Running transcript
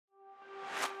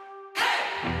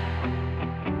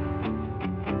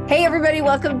Hey everybody,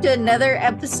 welcome to another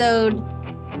episode.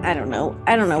 I don't know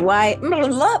why.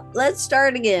 Let's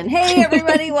start again. Hey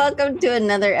everybody, welcome to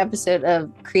another episode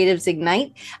of Creatives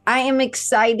Ignite. I am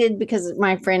excited because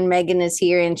my friend Meaghan is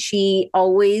here and she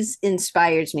always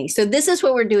inspires me. So this is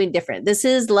what we're doing different. This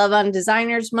is Love on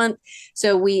Designers Month.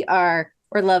 So or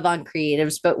Love on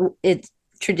Creatives, but it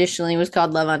traditionally was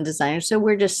called Love on Designers. So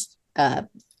we're just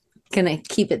gonna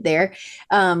keep it there.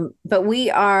 But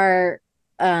we are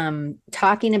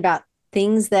talking about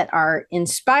things that are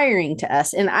inspiring to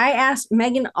us. And I asked,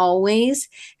 Meaghan always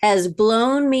has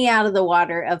blown me out of the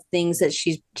water of things that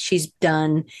she's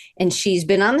done. And she's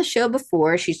been on the show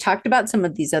before. She's talked about some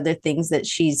of these other things that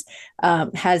she's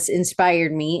has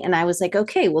inspired me. And I was like,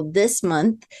 okay, well, this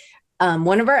month,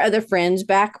 one of our other friends,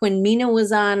 back when Mina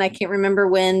was on, I can't remember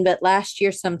when, but last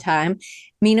year sometime,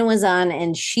 Mina was on,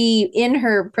 and in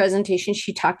her presentation,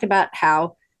 she talked about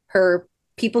how her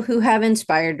people who have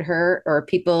inspired her or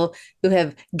people who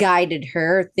have guided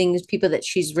her, people that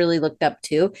she's really looked up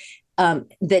to,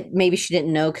 that maybe she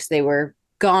didn't know because they were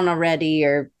gone already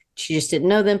or she just didn't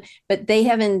know them, but they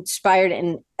have inspired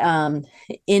and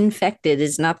infected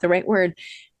is not the right word,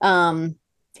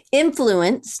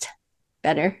 influenced,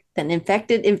 better than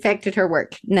infected her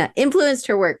work, no, influenced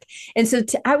her work. And so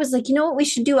I was like, you know what, we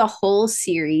should do a whole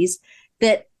series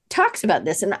that talks about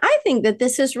this. And I think that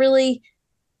this is really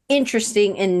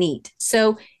interesting and neat.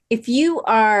 So if you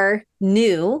are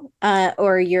new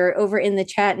or you're over in the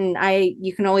chat, and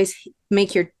you can always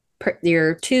make your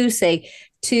two say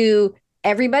to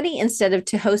everybody instead of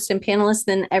to host and panelists,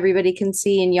 then everybody can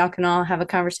see and y'all can all have a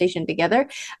conversation together.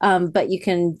 But you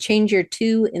can change your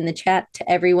two in the chat to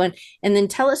everyone and then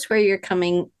tell us where you're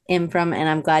coming in from. And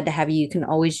I'm glad to have you. You can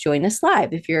always join us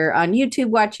live. If you're on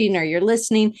YouTube watching or you're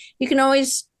listening, you can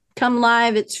always come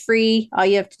live. It's free. All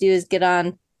you have to do is get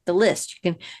on the list.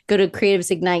 You can go to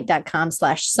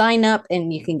creativesignite.com/sign up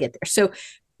and you can get there. So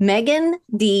Meaghan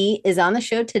Dee is on the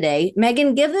show today.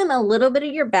 Meaghan, give them a little bit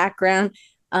of your background,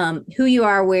 who you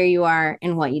are, where you are,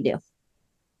 and what you do.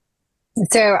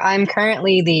 So I'm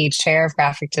currently the chair of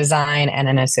graphic design and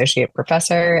an associate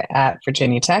professor at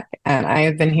Virginia Tech, and I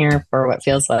have been here for what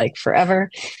feels like forever.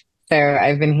 So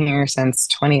I've been here since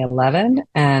 2011,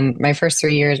 and my first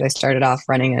 3 years, I started off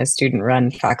running a student-run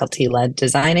faculty-led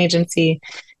design agency,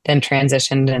 then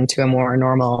transitioned into a more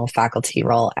normal faculty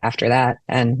role after that,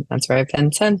 and that's where I've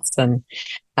been since.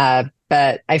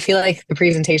 But I feel like the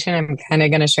presentation, I'm kind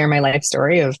of going to share my life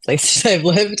story of places I've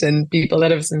lived and people that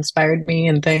have inspired me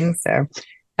and things. So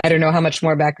I don't know how much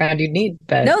more background you need,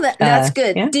 but no, that's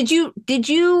good. Yeah.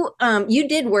 You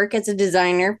did work as a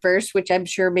designer first, which I'm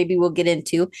sure maybe we'll get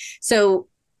into. So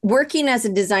working as a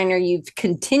designer, you've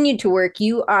continued to work.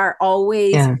 You are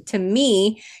always, to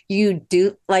me, you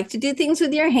do like to do things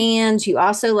with your hands. You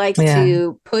also like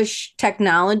to push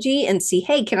technology and see,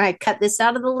 hey, can I cut this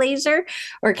out of the laser?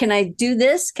 Or can I do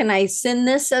this? Can I send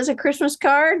this as a Christmas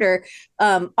card? Or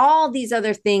all these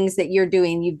other things that you're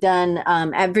doing. You've done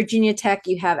at Virginia Tech,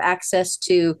 you have access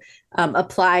to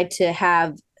apply to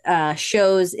have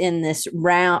shows in this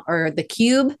round or the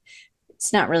cube.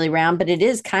 It's not really round, but it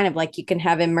is kind of like you can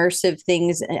have immersive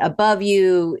things above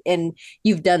you and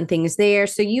you've done things there.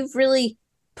 So you've really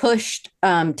pushed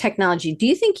technology. Do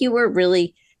you think you were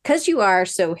really, because you are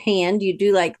so you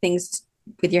do like things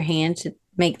with your hands, to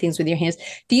make things with your hands.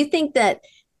 Do you think that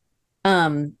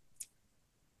the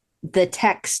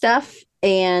tech stuff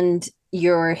and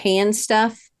your hand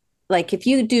stuff, like if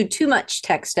you do too much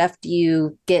tech stuff, do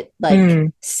you get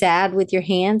sad with your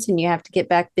hands and you have to get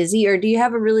back busy? Or do you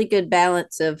have a really good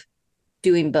balance of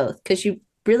doing both? Because you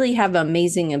really have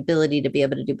amazing ability to be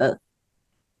able to do both.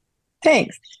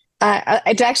 Thanks.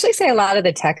 I'd actually say a lot of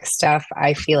the tech stuff,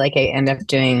 I feel like I end up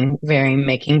doing very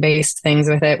making based things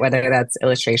with it, whether that's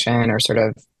illustration or sort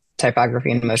of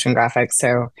typography and motion graphics.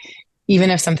 So even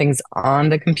if something's on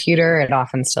the computer, it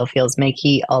often still feels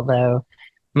makey, although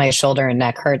my shoulder and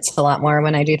neck hurts a lot more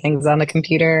when I do things on the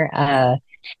computer.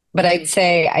 But I'd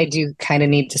say I do kind of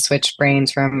need to switch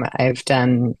brains I've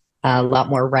done a lot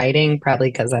more writing, probably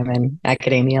because I'm in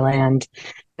academia land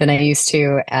than I used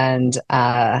to. And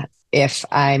if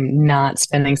I'm not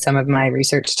spending some of my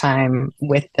research time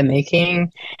with the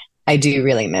making, I do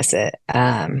really miss it.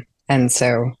 And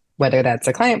so whether that's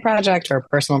a client project or a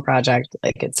personal project,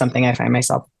 like it's something I find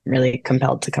myself really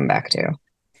compelled to come back to.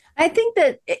 I think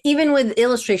that even with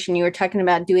illustration, you were talking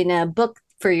about doing a book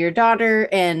for your daughter.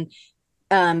 And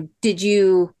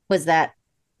was that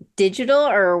digital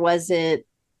or was it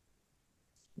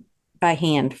by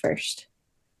hand first?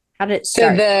 How did it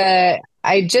start?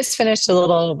 I just finished a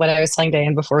little, what I was telling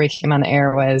Diane before we came on the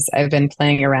air was I've been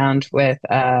playing around with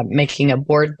making a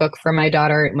board book for my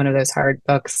daughter, one of those hard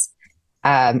books.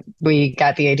 We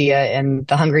got the idea in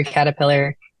The Hungry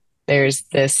Caterpillar. There's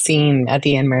this scene at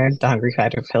the end where the hungry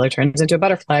caterpillar turns into a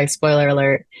butterfly. Spoiler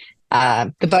alert.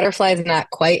 The butterfly is not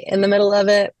quite in the middle of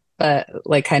it, but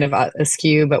like kind of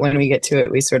askew. But when we get to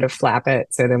it, we sort of flap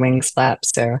it. So the wings flap.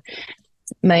 So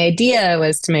my idea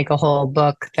was to make a whole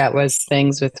book that was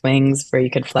things with wings where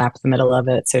you could flap the middle of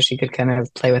it so she could kind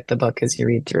of play with the book as you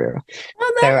read through.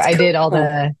 Oh, So that's I cool. did all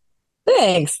the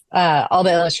thanks. All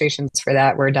the illustrations for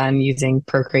that were done using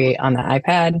Procreate on the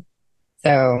iPad.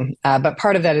 So, but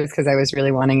part of that is because I was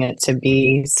really wanting it to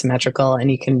be symmetrical and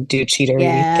you can do cheatery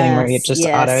thing where it Yes, just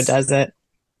auto yes. does it.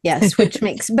 Yes, which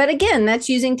makes, but again, that's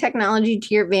using technology to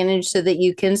your advantage so that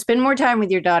you can spend more time with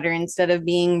your daughter instead of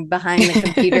being behind the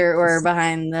computer or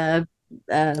behind the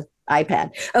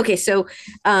iPad. Okay, so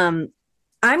I'm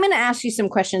going to ask you some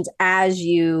questions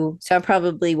so I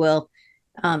probably will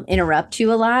interrupt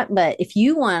you a lot, but if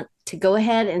you want to go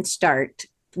ahead and start,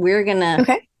 we're going to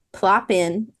Okay. plop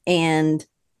in and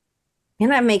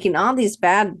I'm making all these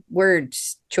bad word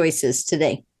choices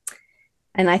today.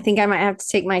 And I think I might have to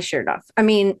take my shirt off. I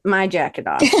mean, my jacket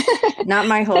off, not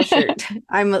my whole shirt.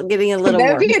 I'm getting a little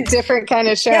That would warm. be a different kind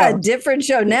of show. Yeah, different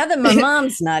show. Now that my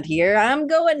mom's not here, I'm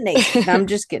going naked. I'm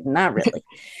just kidding. Not really.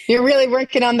 You're really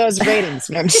working on those ratings.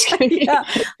 No, I'm just kidding. Yeah,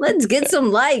 let's get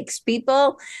some likes,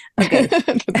 people. Okay.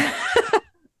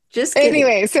 Just kidding.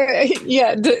 Anyway, so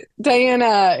yeah,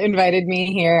 Diana invited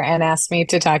me here and asked me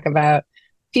to talk about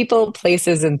people,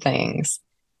 places, and things.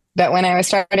 But when I was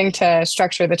starting to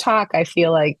structure the talk, I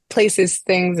feel like places,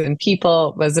 things, and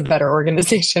people was a better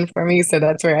organization for me. So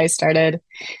that's where I started.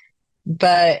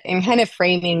 But in kind of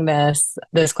framing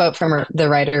this quote from the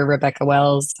writer Rebecca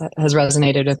Wells has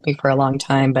resonated with me for a long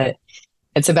time. But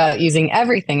it's about using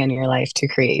everything in your life to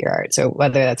create your art. So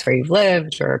whether that's where you've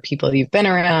lived or people you've been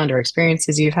around or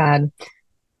experiences you've had.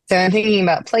 So I'm thinking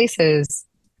about places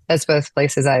as both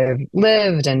places I've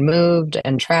lived and moved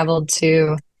and traveled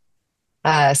to.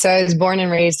 So I was born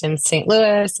and raised in St.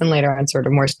 Louis and later on sort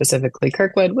of more specifically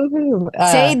Kirkwood. Woohoo.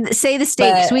 Say the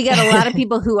state because we got a lot of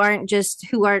people who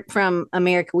aren't from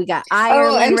America. We got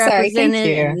Ireland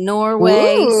represented and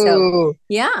Norway. Ooh. So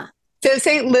yeah. So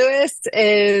St. Louis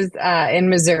is in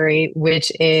Missouri,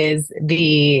 which is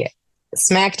the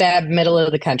smack dab middle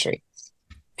of the country.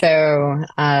 So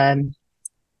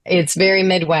it's very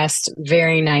Midwest,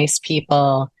 very nice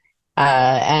people.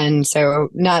 And so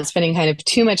not spending kind of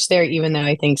too much there, even though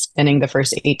I think spending the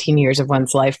first 18 years of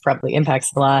one's life probably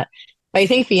impacts a lot. But I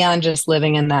think beyond just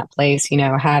living in that place,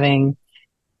 having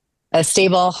a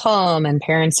stable home and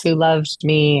parents who loved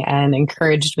me and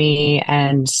encouraged me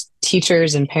and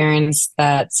teachers and parents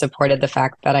that supported the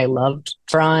fact that I loved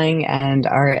drawing and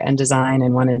art and design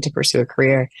and wanted to pursue a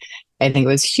career, I think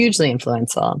was hugely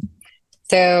influential.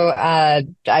 So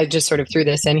I just sort of threw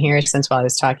this in here since while I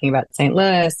was talking about St.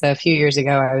 Louis, a few years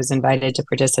ago, I was invited to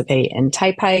participate in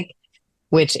Type Hike,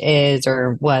 which is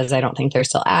or was, I don't think they're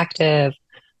still active,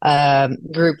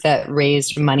 group that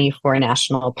raised money for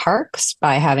national parks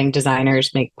by having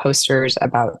designers make posters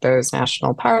about those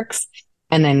national parks.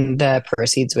 And then the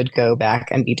proceeds would go back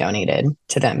and be donated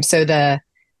to them. So the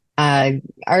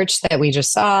arch that we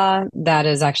just saw, that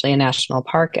is actually a national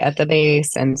park at the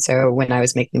base. And so when I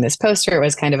was making this poster, it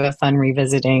was kind of a fun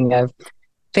revisiting of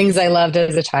things I loved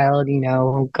as a child,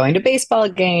 going to baseball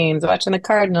games, watching the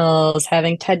Cardinals,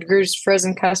 having Ted Gru's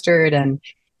frozen custard and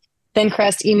thin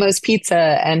crust Emo's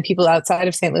pizza. And people outside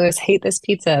of St. Louis hate this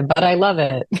pizza, but I love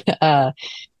it.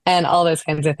 And all those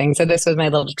kinds of things. So this was my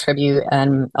little tribute,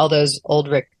 and all those old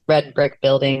red brick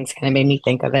buildings kind of made me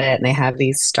think of it. And they have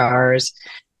these stars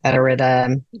that are where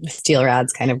the steel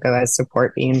rods kind of go as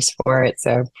support beams for it.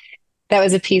 So that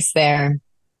was a piece there.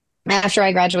 After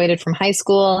I graduated from high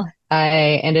school,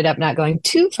 I ended up not going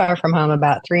too far from home,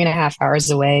 about 3.5 hours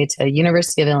away to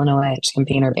University of Illinois at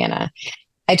Champaign-Urbana.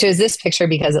 I chose this picture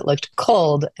because it looked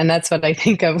cold, and that's what I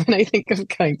think of when I think of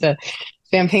going to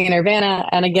Champaign-Urbana.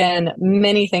 And again,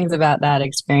 many things about that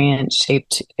experience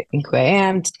shaped, I think, who I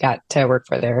am. Got to work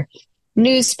for their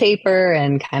newspaper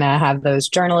and kind of have those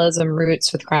journalism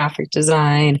roots with graphic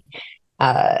design,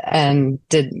 and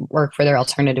did work for their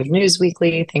alternative news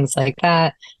weekly, things like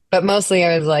that. But mostly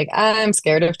I was like, I'm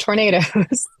scared of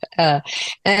tornadoes.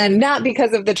 And not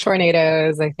because of the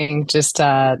tornadoes, I think just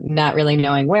not really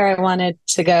knowing where I wanted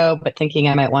to go, but thinking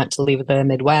I might want to leave the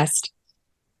Midwest.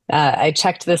 I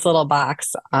checked this little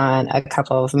box on a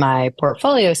couple of my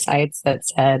portfolio sites that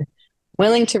said,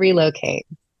 willing to relocate.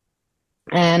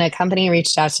 And a company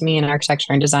reached out to me, an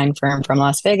architecture and design firm from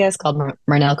Las Vegas called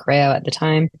Marnell Correo at the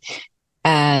time.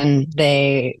 And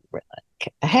they were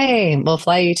like, hey, we'll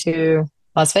fly you to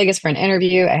Las Vegas for an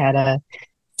interview. I had a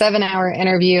 7-hour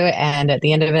interview, and at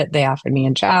the end of it, they offered me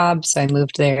a job. So I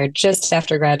moved there just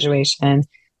after graduation.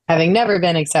 Having never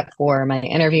been except for my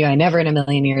interview, I never in a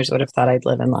million years would have thought I'd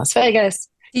live in Las Vegas.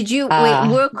 Did you wait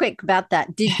real quick about that?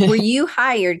 Were you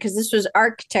hired because this was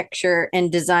architecture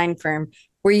and design firm?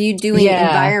 Were you doing Yeah.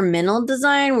 environmental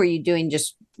design? Were you doing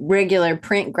just regular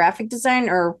print graphic design,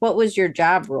 or what was your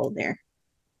job role there?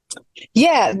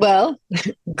 Yeah. Well,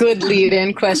 good lead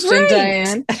in question, Great.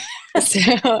 Diane.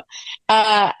 So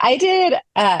I did,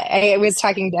 I was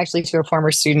talking actually to a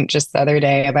former student just the other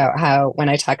day about how when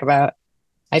I talk about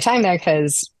my time there,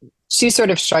 because she's sort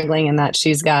of struggling in that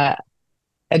she's got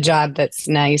a job that's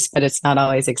nice, but it's not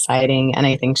always exciting. And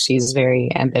I think she's very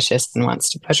ambitious and wants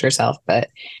to push herself. But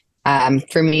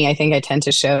for me, I think I tend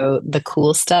to show the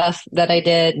cool stuff that I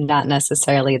did, not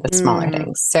necessarily the smaller Mm,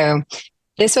 things. So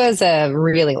this was a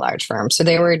really large firm. So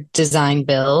they were design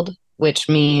build, which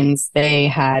means they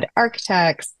had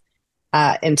architects,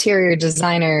 interior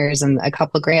designers, and a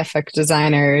couple graphic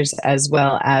designers, as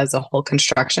well as a whole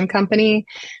construction company.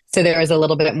 So there was a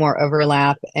little bit more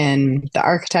overlap in the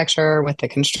architecture with the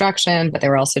construction, but they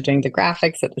were also doing the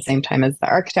graphics at the same time as the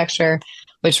architecture,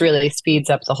 which really speeds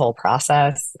up the whole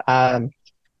process.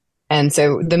 And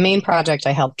so the main project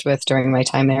I helped with during my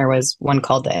time there was one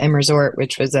called the M Resort,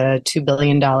 which was a $2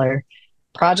 billion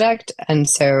project. And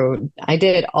so I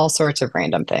did all sorts of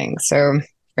random things. So,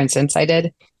 for instance, I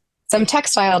did some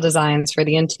textile designs for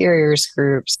the interiors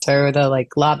group. So the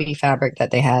like lobby fabric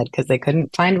that they had, because they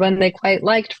couldn't find one they quite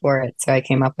liked for it. So I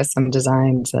came up with some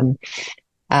designs. And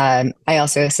I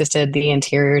also assisted the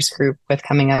interiors group with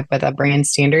coming up with a brand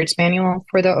standards manual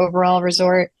for the overall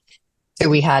resort. So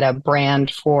we had a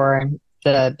brand for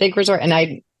the big resort, and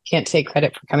I can't take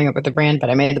credit for coming up with the brand,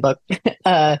 but I made the book.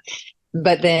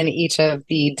 But then each of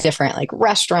the different like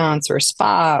restaurants or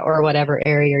spa or whatever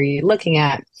area you're looking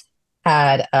at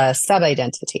had a sub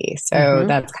identity. So hmm.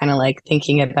 that's kind of like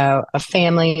thinking about a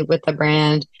family with the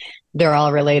brand. They're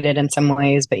all related in some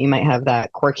ways, but you might have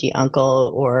that quirky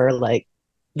uncle or like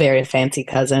very fancy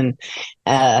cousin,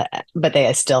 but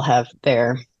they still have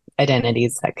their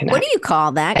identities that What do connect. you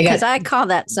call that? I Because guess I call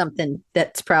that something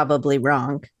that's probably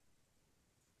wrong.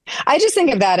 I just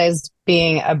think of that as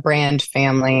being a brand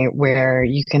family where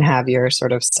you can have your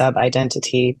sort of sub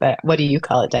identity. But what do you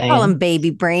call it, Call them Diane? baby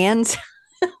brands.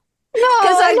 No,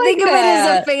 Because I I think like of it as a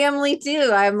that. family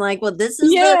too. I'm like, well, this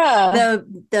is Yeah,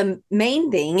 the main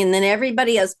thing, and then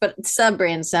everybody else. But sub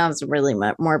brand sounds really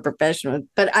more professional.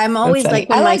 But I'm that's always funny.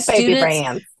 like I when my like baby students,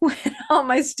 brands. when all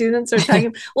my students are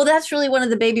talking, well, that's really one of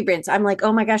the baby brands. I'm like,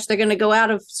 oh my gosh, they're going to go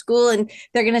out of school and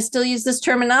they're going to still use this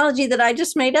terminology that I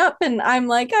just made up, and I'm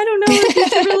like, I don't know if you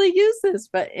should really use this.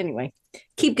 But anyway,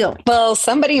 keep going. Well,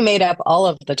 somebody made up all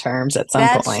of the terms at some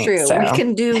That's point. true. We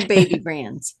can do baby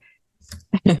brands.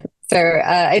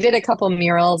 I did a couple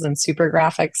murals and super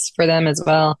graphics for them as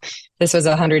well. This was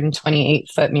a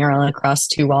 128-foot mural across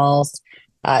two walls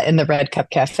in the Red Cup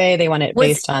Cafe. They want it Was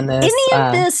based on this. any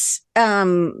of this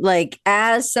like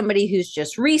as somebody who's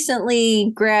just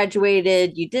recently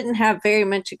graduated, you didn't have very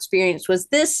much experience, was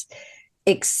this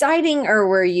exciting, or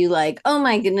were you like, oh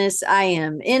my goodness, I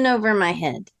am in over my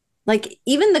head, like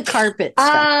even the carpet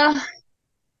stuff? Uh,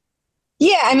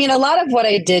 Yeah, I mean, a lot of what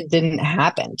I did didn't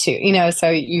happen too,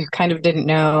 so you kind of didn't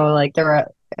know, like, there were,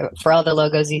 for all the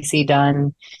logos you see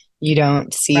done, you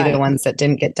don't see the Right. ones that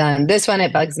didn't get done. This one,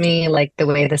 it bugs me, like the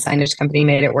way the signage company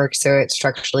made it work so it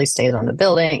structurally stays on the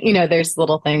building. There's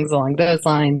little things along those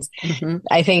lines. Mm-hmm.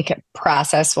 I think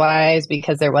process wise,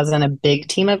 because there wasn't a big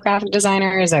team of graphic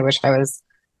designers, I wish I was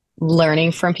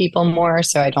learning from people more.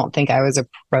 So I don't think I was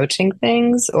approaching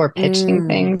things or pitching Mm.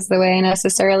 things the way I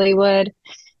necessarily would.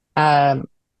 Um,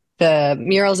 the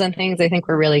murals and things I think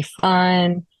were really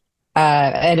fun.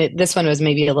 This one was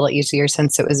maybe a little easier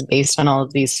since it was based on all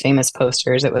of these famous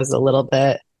posters. It was a little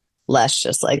bit less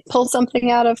just like pull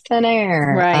something out of thin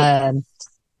air. Right.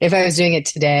 If I was doing it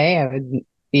today, I would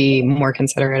be more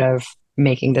considerate of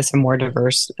making this a more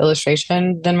diverse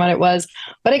illustration than what it was.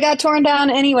 But it got torn down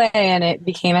anyway, and it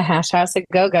became a hash house at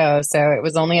go go. So it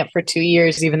was only up for 2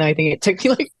 years, even though I think it took me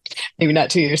like maybe not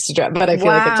 2 years to drop, but I feel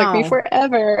like it took me Wow.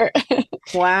 forever.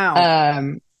 Wow.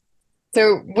 um,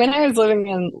 so when I was living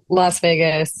in Las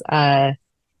Vegas, I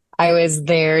was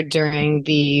there during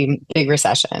the big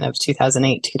recession of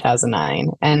 2008, 2009.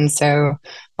 And so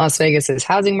Las Vegas's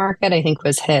housing market, I think,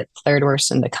 was hit third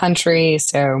worst in the country.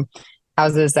 So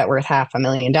houses that worth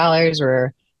 $500,000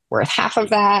 were worth half of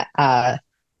that.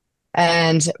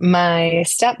 And my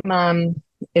stepmom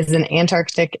is an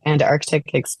Antarctic and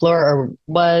Arctic explorer, or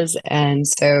was. And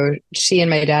so she and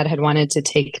my dad had wanted to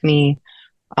take me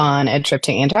on a trip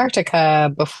to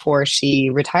Antarctica before she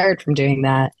retired from doing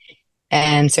that.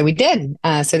 And so we did.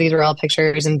 So these were all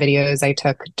pictures and videos I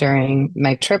took during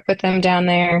my trip with them down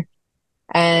there.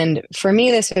 And for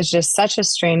me, this was just such a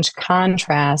strange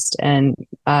contrast. And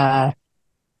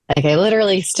like I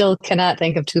literally still cannot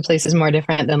think of two places more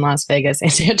different than Las Vegas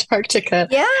and Antarctica.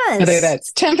 Yes. Whether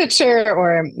that's temperature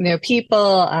or,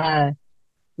 people.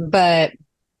 But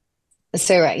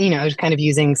so, I was kind of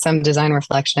using some design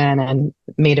reflection and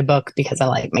made a book because I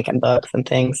like making books and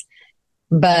things.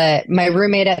 But my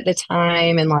roommate at the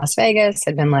time in Las Vegas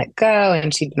had been let go,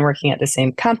 and she'd been working at the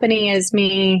same company as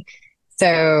me.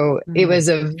 So it was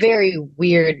a very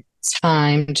weird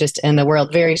time just in the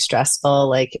world, very stressful.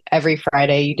 Like every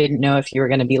Friday, you didn't know if you were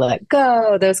going to be let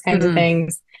go, those kinds of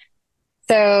things.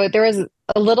 So there was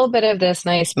a little bit of this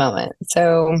nice moment.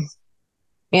 So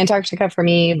Antarctica for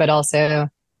me, but also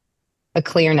a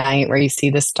clear night where you see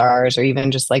the stars, or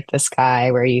even just like the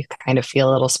sky where you kind of feel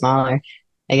a little smaller.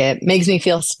 Like it makes me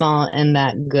feel small in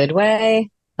that good way.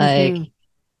 Like,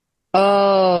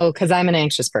 oh, because I'm an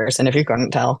anxious person, if you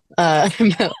couldn't tell.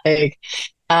 Like,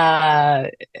 uh,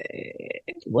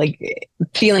 like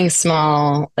feeling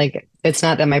small, like it's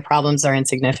not that my problems are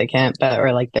insignificant,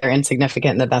 or like they're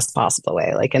insignificant in the best possible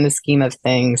way, like in the scheme of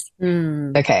things.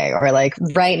 Okay. Or like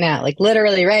right now, like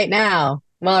literally right now,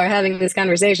 while we're having this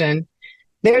conversation,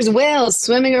 there's whales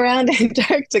swimming around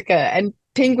Antarctica and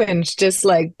penguins just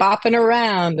like bopping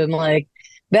around, and like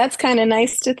that's kind of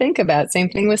nice to think about. Same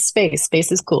thing with space.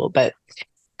 Space is cool, but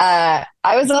I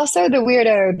was also the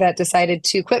weirdo that decided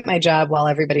to quit my job while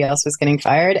everybody else was getting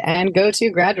fired and go to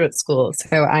graduate school.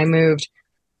 So I moved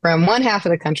from one half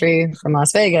of the country, from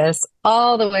Las Vegas,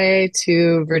 all the way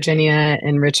to Virginia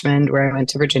in Richmond, where I went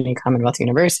to Virginia Commonwealth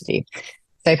University.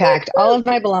 So I packed all of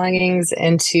my belongings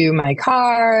into my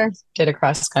car, did a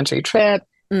cross-country trip,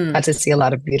 got to see a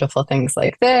lot of beautiful things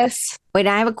like this. Wait,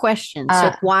 I have a question.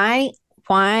 So why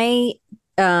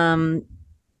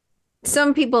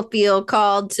some people feel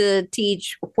called to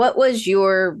teach? What was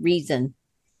your reason?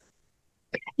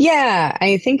 Yeah,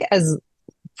 I think as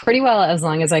pretty well as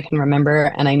long as I can remember,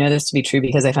 and I know this to be true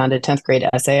because I found a 10th grade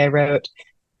essay I wrote.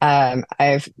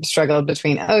 I've struggled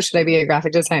between, should I be a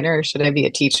graphic designer or should I be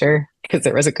a teacher? Because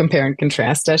there was a compare and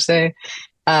contrast essay.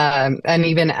 And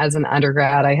even as an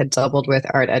undergrad, I had doubled with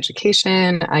art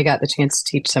education. I got the chance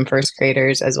to teach some first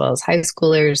graders as well as high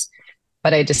schoolers.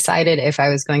 But I decided if I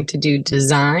was going to do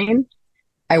design,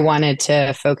 I wanted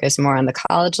to focus more on the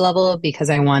college level because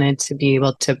I wanted to be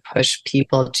able to push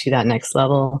people to that next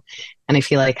level. And I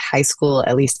feel like high school,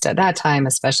 at least at that time,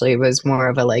 especially, was more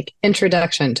of a like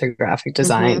introduction to graphic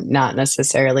design, not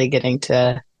necessarily getting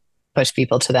to push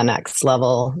people to the next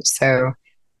level. So,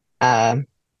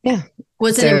 yeah.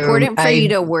 Was it important for you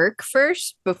to work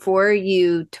first before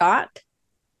you taught?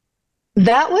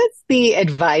 That was the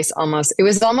advice almost. It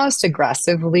was almost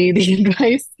aggressively the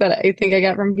advice that I think I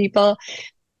got from people.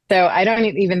 So I don't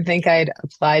even think I'd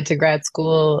applied to grad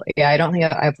school. Yeah, I don't think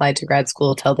I applied to grad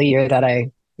school till the year that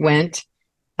I went.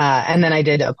 And then I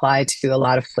did apply to a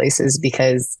lot of places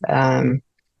because I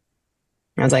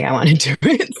was like, I want to do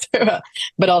it. So,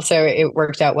 but also it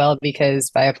worked out well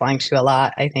because by applying to a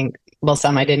lot, I think, well,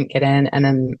 some I didn't get in. And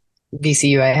then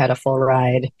VCU, I had a full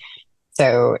ride.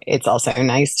 So it's also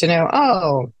nice to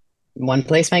know, one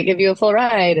place might give you a full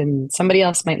ride and somebody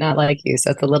else might not like you.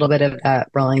 So it's a little bit of that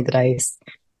rolling the dice.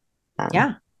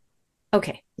 Yeah.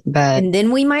 Okay. But and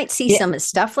then we might see some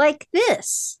stuff like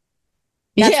this.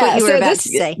 That's what you were about to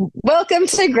say. Welcome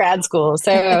to grad school.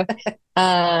 So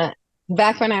back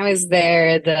when I was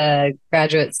there, the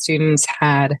graduate students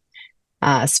had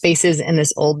spaces in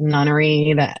this old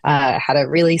nunnery that had a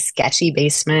really sketchy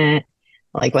basement.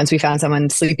 Like once we found someone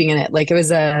sleeping in it, like it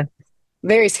was a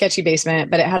very sketchy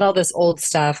basement, but it had all this old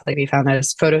stuff. Like we found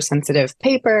this photosensitive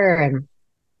paper,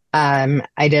 and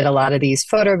I did a lot of these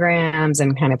photograms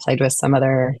and kind of played with some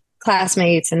other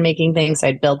classmates and making things.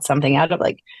 I'd build something out of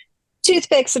like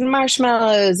toothpicks and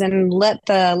marshmallows and let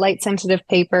the light sensitive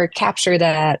paper capture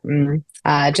that. And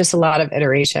just a lot of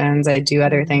iterations. I'd do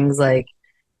other things like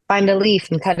find a leaf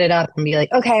and cut it up and be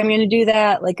like, okay, I'm going to do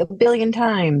that like a billion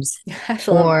times.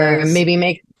 Or maybe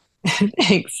make,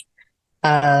 thanks,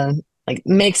 like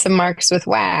make some marks with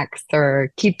wax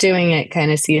or keep doing it,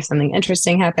 kind of see if something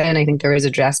interesting happened. I think there was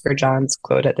a Jasper Johns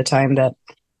quote at the time that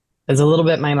was a little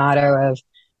bit my motto of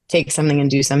take something and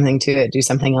do something to it, do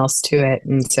something else to it.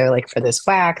 And so like for this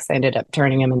wax, I ended up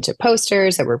turning them into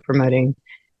posters that were promoting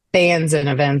bands and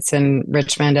events in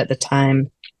Richmond at the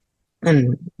time.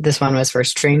 And this one was for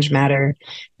strange matter.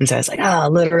 And so I was like, oh,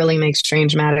 literally make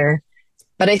strange matter.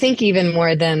 But I think even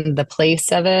more than the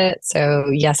place of it. So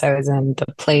yes, I was in the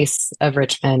place of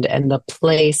Richmond and the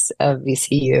place of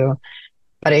VCU.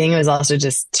 But I think it was also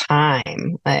just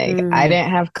time. Like I Mm, didn't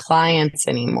have clients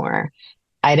anymore.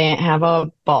 I didn't have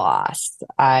a boss.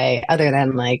 Other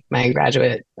than like my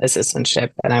graduate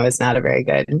assistantship, and I was not a very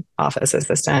good office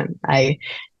assistant. I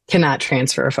cannot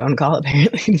transfer a phone call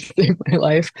apparently to save my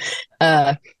life.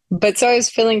 Uh, but so I was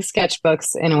filling sketchbooks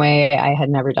in a way I had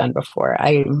never done before.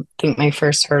 I think my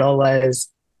first hurdle was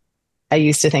I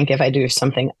used to think if I do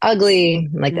something ugly,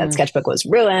 like that mm, sketchbook was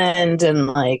ruined. And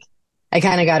like, I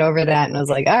kind of got over that and was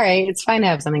like, all right, it's fine to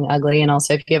have something ugly. And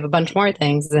also, if you have a bunch more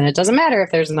things, then it doesn't matter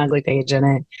if there's an ugly page in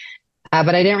it.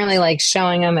 But I didn't really like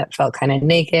showing them. It felt kind of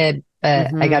naked.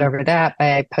 But I got mm-hmm, over that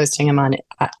by posting them on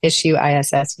issue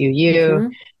ISSUU, mm-hmm.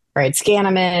 where I'd scan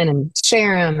them in and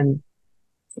share them. And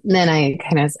then I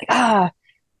kind of was like,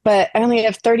 but I only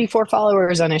have 34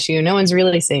 followers on issue. No one's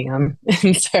really seeing them.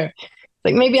 And so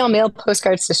like maybe I'll mail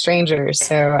postcards to strangers.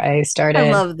 So I I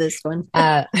started, love this one.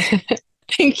 uh,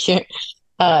 thank you,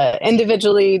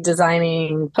 individually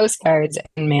designing postcards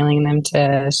and mailing them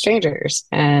to strangers.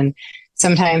 And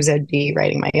sometimes I'd be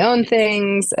writing my own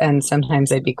things, and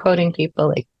sometimes I'd be quoting people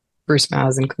like Bruce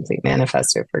Mau's Incomplete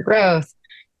Manifesto for Growth,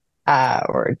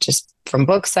 or just from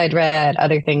books I'd read.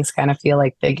 Other things kind of feel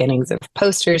like beginnings of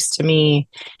posters to me.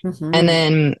 And Mm-hmm.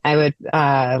 then I would,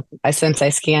 since I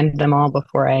scanned them all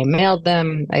before I mailed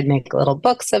them, I'd make little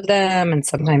books of them and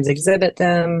sometimes exhibit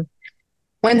them.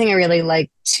 One thing I really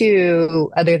like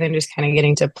too, other than just kind of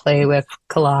getting to play with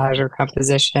collage or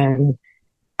composition,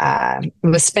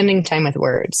 was spending time with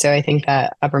words. So I think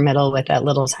that upper middle with that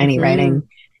little tiny Mm-hmm. writing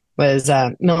was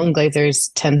Milton Glazer's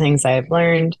 10 Things I've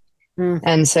Learned. Mm.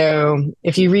 And so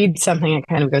if you read something, it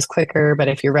kind of goes quicker, but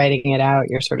if you're writing it out,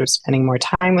 you're sort of spending more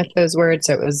time with those words.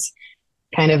 So it was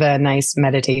kind of a nice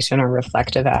meditation or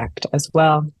reflective act as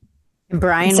well.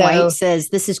 Brian White So, says,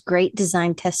 "This is great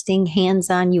design testing. Hands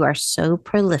on. You are so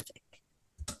prolific."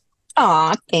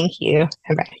 thank you.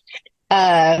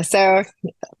 Okay. So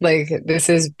like this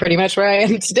is pretty much where I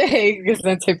am today because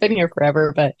since I've been here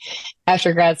forever. But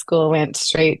after grad school, went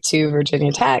straight to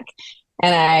Virginia Tech,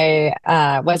 and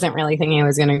I wasn't really thinking I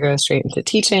was going to go straight into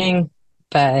teaching,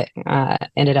 but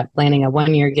ended up landing a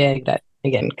 1 year gig that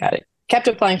again got it. Kept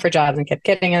applying for jobs and kept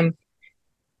getting them.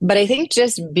 But I think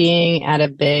just being at a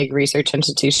big research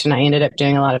institution, I ended up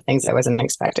doing a lot of things I wasn't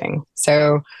expecting.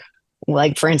 So,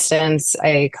 like for instance,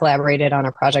 I collaborated on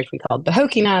a project we called the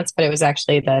Hokey Knots, but it was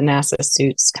actually the NASA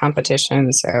suits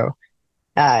competition. So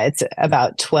it's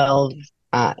about 12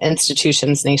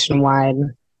 institutions nationwide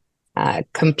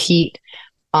compete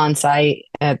on site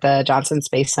at the Johnson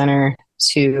Space Center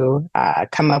to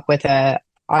come up with a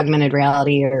augmented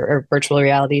reality or virtual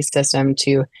reality system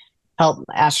to help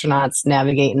astronauts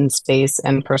navigate in space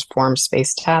and perform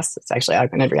space tasks. It's actually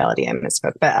augmented reality. I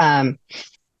misspoke, but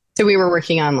so we were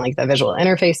working on like the visual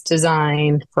interface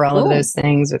design for all of Cool. those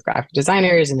things with graphic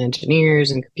designers and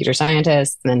engineers and computer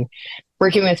scientists, and then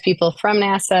working with people from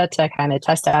NASA to kind of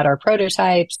test out our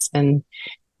prototypes and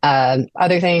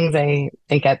other things. I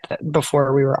think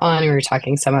before we were on, we were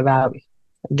talking some about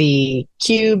the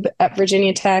Cube at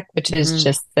Virginia Tech, which is Mm.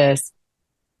 just this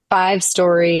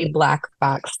 5-story black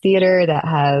box theater that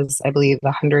has, I believe,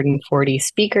 140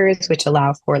 speakers, which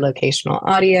allow for locational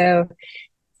audio.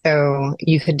 So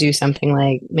you could do something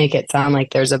like make it sound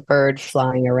like there's a bird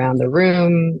flying around the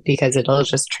room because it'll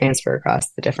just transfer across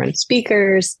the different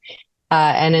speakers.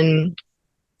 And in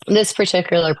this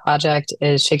particular project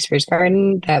is Shakespeare's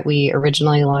Garden that we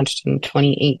originally launched in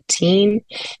 2018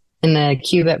 in the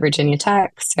Cube at Virginia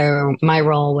Tech. So my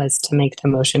role was to make the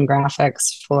motion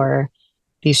graphics for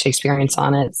these Shakespearean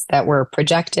sonnets that were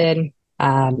projected,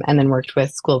 and then worked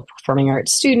with School of Performing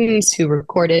Arts students who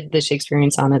recorded the Shakespearean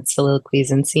sonnets,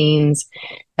 soliloquies, and scenes,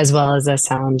 as well as a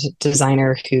sound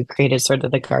designer who created sort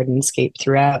of the gardenscape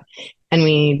throughout. And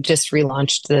we just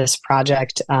relaunched this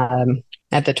project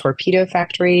at the Torpedo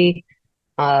Factory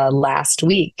last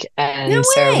week. No And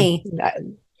so, way.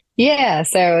 yeah,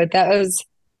 so that was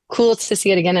cool to see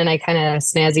it again. And I kind of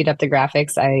snazzied up the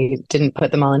graphics. I didn't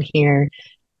put them all in here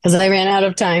because I ran out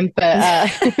of time. But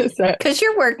so Because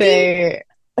you're working. they,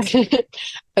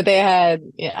 but they had,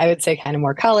 yeah, I would say, kind of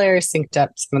more color, synced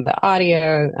up some of the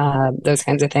audio, those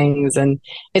kinds of things. And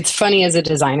it's funny as a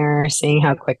designer seeing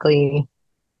how quickly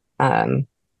um,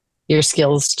 your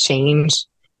skills change.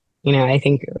 You know, I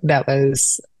think that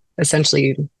was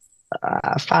essentially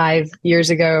 5 years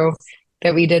ago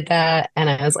that we did that. And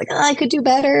I was like, oh, I could do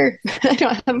better. I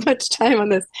don't have much time on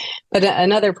this. But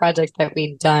another project that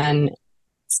we'd done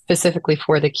specifically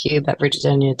for the cube at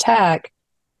Virginia Tech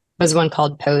was one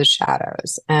called Pose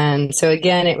Shadows. And so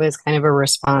again, it was kind of a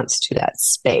response to that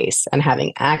space and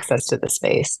having access to the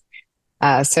space.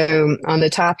 So on the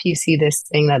top, you see this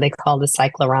thing that they call the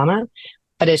cyclorama,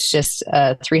 but it's just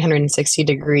a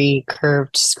 360-degree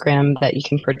curved scrim that you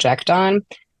can project on.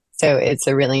 So it's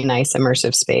a really nice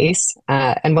immersive space.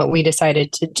 And what we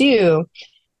decided to do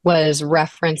was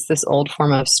reference this old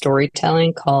form of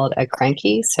storytelling called a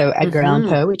cranky. So Edgar Allan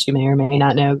Poe, which you may or may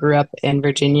not know, grew up in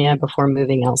Virginia before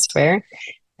moving elsewhere.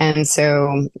 And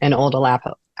so an old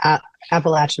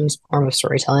Appalachian form of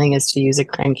storytelling is to use a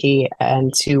cranky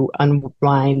and to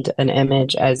unwind an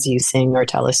image as you sing or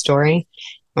tell a story.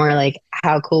 And we're like,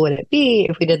 how cool would it be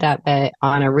if we did that, but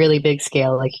on a really big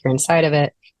scale, like you're inside of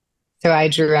it? So I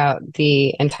drew out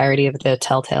the entirety of the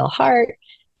Telltale Heart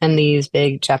and these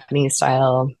big Japanese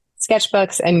style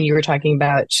sketchbooks. And you were talking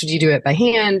about, should you do it by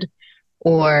hand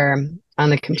or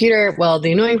on the computer? Well,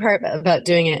 the annoying part about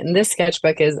doing it in this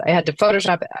sketchbook is I had to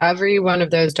Photoshop every one of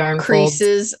those darn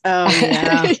creases. Oh,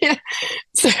 yeah. Yeah.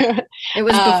 So, it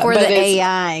was before the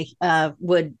AI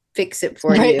would fix it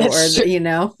for you,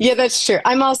 or Yeah, that's true.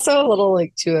 I'm also a little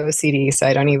like too OCD, so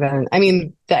I don't even. I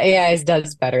mean, the AI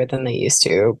does better than they used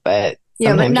to, but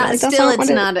yeah, but not still. It's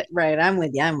not right. I'm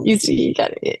with you. You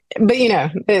got it.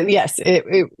 But yes,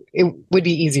 it would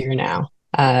be easier now,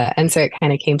 and so it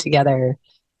kind of came together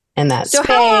in that. So,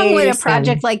 how long would a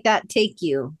project like that take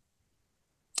you?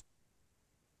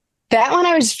 That one,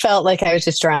 I felt like I was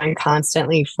just drawing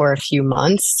constantly for a few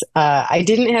months. I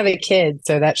didn't have a kid,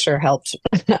 so that sure helped.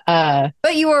 But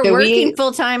you were working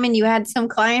full time, and you had some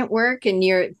client work, and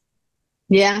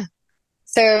yeah.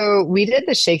 So we did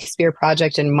the Shakespeare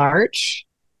project in March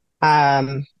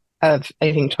of I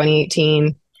think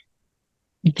 2018.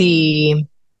 The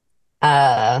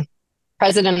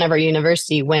president of our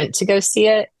university went to go see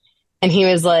it, and he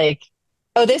was like,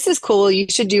 "Oh, this is cool. You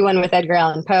should do one with Edgar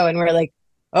Allan Poe." And we're like,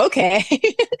 okay.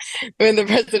 When the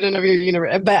president of your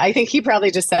university, but I think he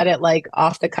probably just said it like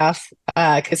off the cuff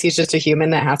because he's just a human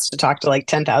that has to talk to like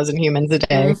 10,000 humans a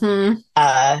day.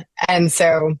 And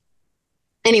so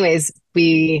anyways,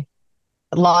 we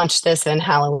launched this in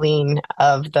Halloween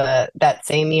of that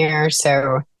same year.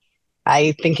 So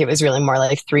I think it was really more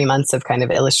like 3 months of kind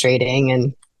of illustrating,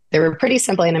 and there were pretty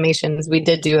simple animations. We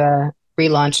did do a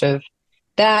relaunch of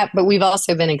that, but we've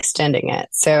also been extending it.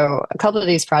 So a couple of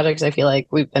these projects, I feel like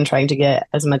we've been trying to get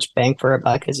as much bang for a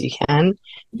buck as you can.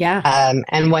 Yeah.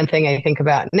 And one thing I think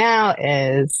about now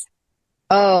is,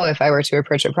 if I were to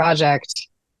approach a project,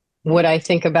 would I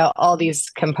think about all these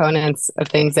components of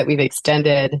things that we've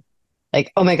extended?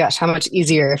 Like, oh my gosh, how much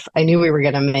easier if I knew we were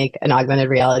going to make an augmented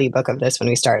reality book of this when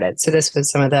we started. So this was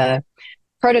some of the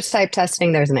prototype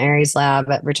testing. There's an Aries lab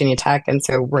at Virginia Tech. And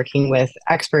so working with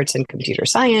experts in computer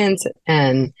science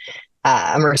and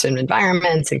immersive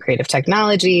environments and creative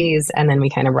technologies. And then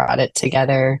we kind of brought it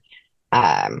together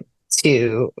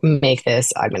to make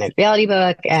this augmented reality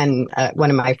book. And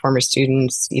one of my former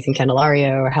students, Ethan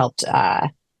Candelario, helped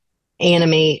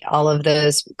animate all of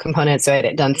those components. So I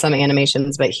had done some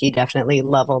animations, but he definitely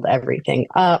leveled everything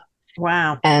up.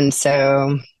 Wow. And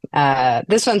so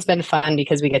this one's been fun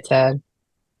because we get to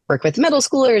work with middle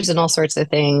schoolers and all sorts of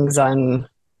things on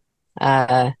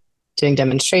doing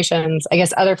demonstrations. I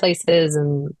guess other places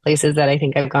and places that I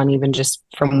think I've gone even just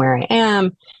from where I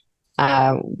am.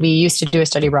 We used to do a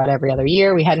study abroad every other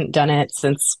year. We hadn't done it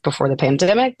since before the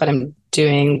pandemic, but I'm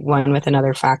doing one with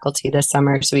another faculty this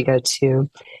summer. So we go to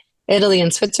Italy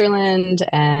and Switzerland,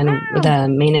 and the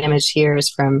main image here is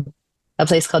from a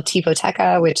place called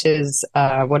Tipoteca, which is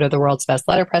one of the world's best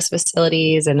letterpress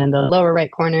facilities. And in the lower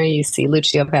right corner, you see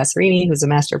Lucio Passerini, who's a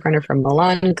master printer from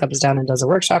Milan, who comes down and does a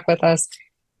workshop with us.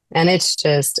 And it's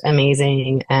just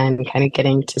amazing and kind of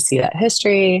getting to see that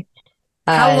history.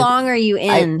 How long are you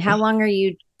in? How long are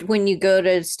you when you go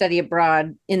to study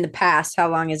abroad in the past? How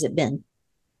long has it been?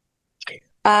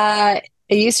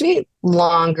 It used to be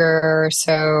longer.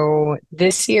 So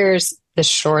this year's the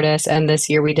shortest. And this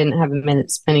year we didn't have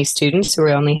many students. So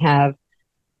we only have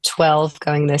 12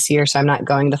 going this year. So I'm not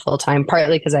going the full time,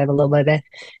 partly because I have a little bit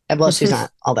of, she's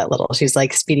not all that little. She's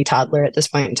like speedy toddler at this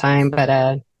point in time, but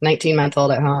a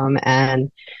 19-month-old at home.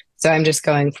 And so I'm just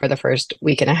going for the first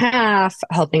week and a half,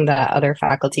 helping the other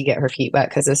faculty get her feet wet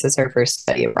because this is her first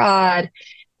study abroad.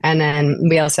 And then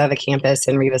we also have a campus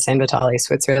in Riva San Vitale,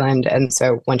 Switzerland. And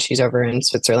so once she's over in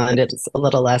Switzerland, it's a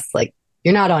little less like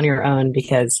you're not on your own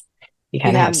because you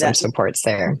kind of have some supports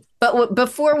there. But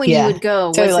before when you would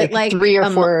go, so was like it like 3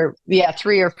 or 4?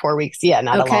 3 or 4 weeks. Yeah,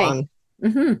 not a long.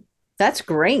 Mm-hmm. That's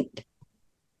great.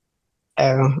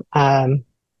 So,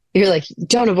 You're like,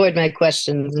 don't avoid my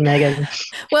questions, Megan.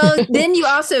 Well, then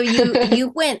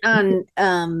you went on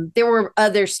there were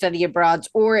other study abroads,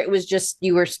 or it was just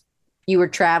you were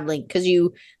traveling because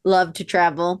you love to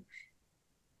travel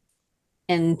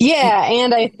and Yeah,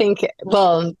 and I think,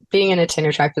 well, being in a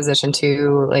tenure track position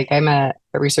too, like I'm at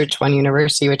a Research One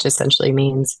university, which essentially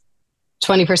means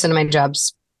 20% of my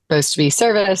job's supposed to be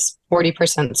service,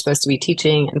 40% supposed to be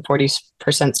teaching, and 40%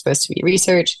 supposed to be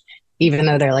research, even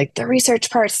though they're like, the research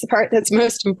part's the part that's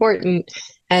most important.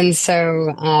 And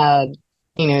so,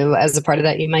 as a part of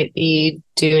that, you might be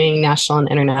doing national and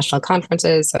international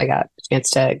conferences. So I got a chance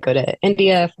to go to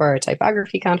India for a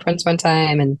typography conference one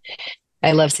time. And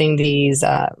I love seeing these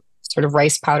sort of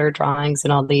rice powder drawings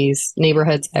in all these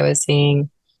neighborhoods I was seeing.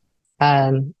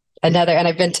 And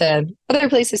I've been to other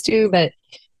places too, but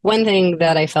one thing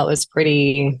that I felt was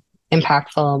pretty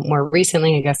impactful more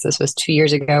recently, I guess this was 2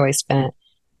 years ago, I spent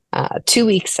 2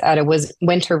 weeks at a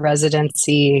winter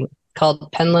residency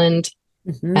called Penland.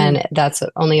 Mhm. And that's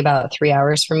only about 3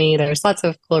 hours for me. There's lots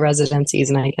of cool residencies,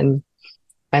 and I can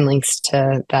find links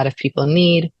to that if people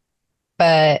need.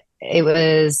 But it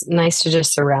was nice to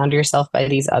just surround yourself by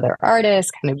these other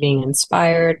artists, kind of being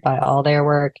inspired by all their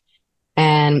work.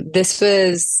 And this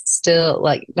was still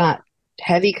like not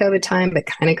heavy COVID time, but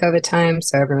kind of COVID time.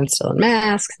 So everyone's still in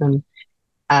masks. And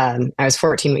I was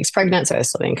 14 weeks pregnant, so I was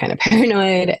still being kind of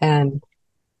paranoid. And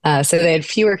so they had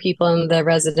fewer people in the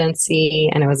residency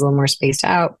and it was a little more spaced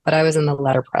out, but I was in the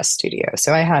letterpress studio.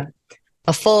 So I had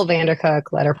a full Vandercook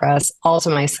letterpress all to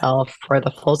myself for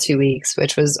the full 2 weeks,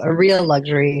 which was a real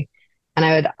luxury. And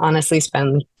I would honestly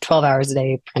spend 12 hours a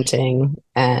day printing,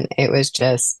 and it was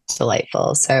just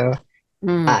delightful. So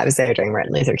Mm. I was there during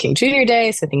Martin Luther King Jr.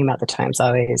 Day. So thinking about the times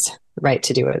always right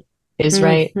to do what is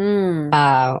right.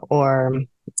 Mhm. Or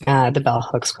the bell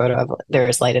hooks quote of there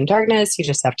is light and darkness. You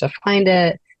just have to find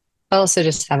it. Also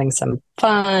just having some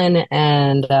fun.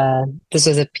 And this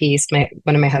was a piece,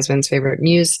 one of my husband's favorite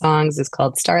Muse songs is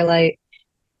called Starlight.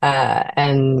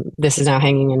 And this is now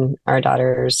hanging in our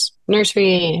daughter's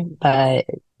nursery, but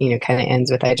kind of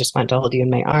ends with I just want to hold you in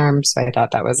my arms. So I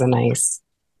thought that was a nice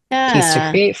piece to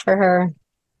Yeah. create for her.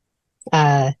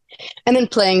 Uh, and then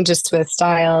playing just with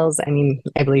styles. I mean,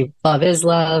 I believe love is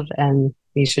love, and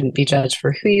you shouldn't be judged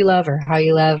for who you love or how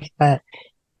you love. But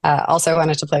also, I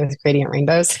wanted to play with gradient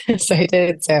rainbows. So I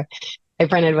did. So I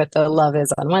printed what the love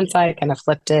is on one side, kind of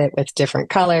flipped it with different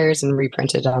colors and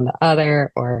reprinted on the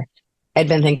other. Or I'd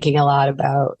been thinking a lot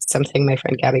about something my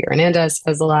friend Gabby Hernandez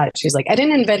says a lot. She's like, I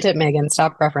didn't invent it, Megan.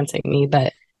 Stop referencing me.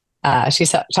 But she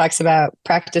talks about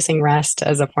practicing rest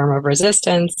as a form of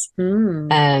resistance.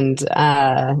 Mm. And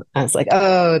I was like,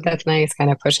 oh, that's nice,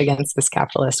 kind of push against this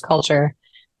capitalist culture.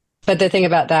 But the thing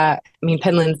about that, I mean,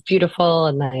 Penland's beautiful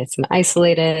and nice and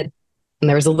isolated. And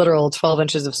there was a literal 12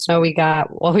 inches of snow we got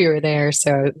while we were there.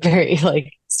 So very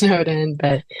like snowed in.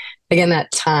 But again,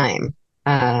 that time.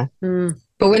 Uh, Mm.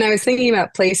 but when I was thinking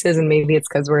about places, and maybe it's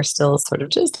because we're still sort of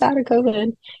just out of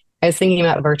COVID, I was thinking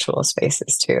about virtual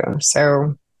spaces too.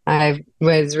 So I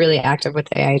was really active with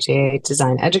the AIGA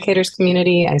Design Educators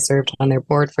community. I served on their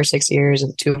board for 6 years,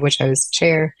 and two of which I was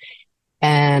chair.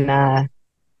 And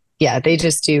yeah, they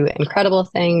just do incredible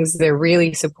things. They're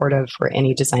really supportive for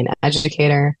any design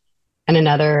educator. And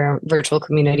another virtual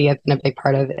community I've been a big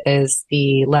part of is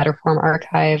the Letterform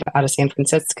Archive out of San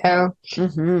Francisco.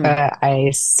 Mhm. I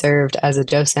served as a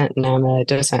docent, and I'm a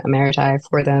docent emeriti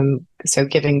for them. So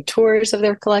giving tours of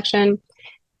their collection.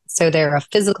 So they're a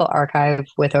physical archive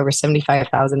with over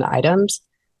 75,000 items.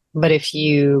 But if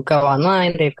you go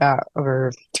online, they've got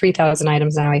over 3,000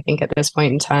 items now, I think, at this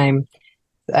point in time.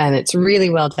 And it's really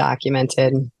well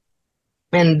documented.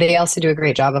 And they also do a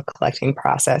great job of collecting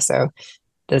process. So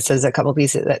this is a couple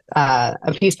pieces that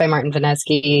a piece by Martin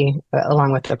Vanesky,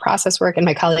 along with the process work. And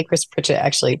my colleague Chris Pritchett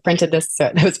actually printed this.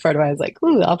 So that was part of why I was like,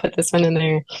 ooh, I'll put this one in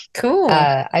there. Cool.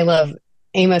 I love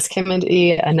Amos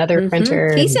Kimmedy, another Mhm.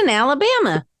 printer. He's in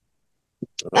Alabama.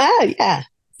 Yeah.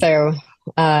 So,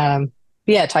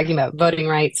 yeah, talking about voting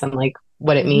rights and like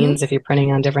what it Mhm. means if you're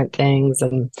printing on different things,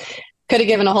 and could have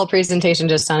given a whole presentation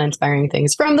just on inspiring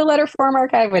things from the Letterform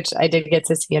Archive, which I did get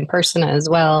to see in person as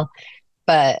well.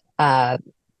 But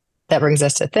that brings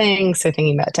us to things. So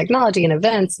thinking about technology and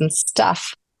events and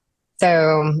stuff.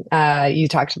 So you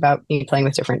talked about me playing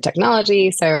with different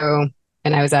technology. So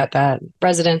when I was at that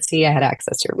residency, I had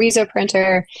access to a Rezo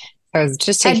printer. I was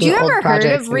just Had taking you old ever heard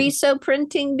of projects, and Reso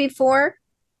printing before?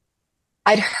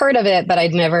 I'd heard of it, but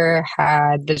I'd never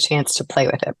had the chance to play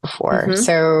with it before. Mhm.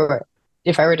 So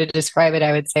if I were to describe it,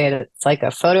 I would say that it's like a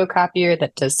photocopier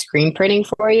that does screen printing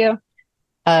for you.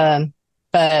 Um,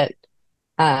 but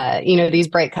these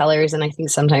bright colors. And I think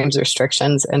sometimes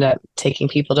restrictions end up taking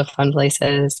people to fun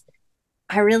places.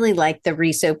 I really like the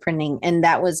reso printing, and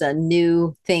that was a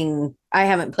new thing. I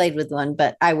haven't played with one,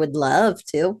 but I would love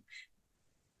to.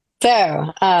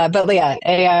 But yeah,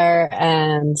 AR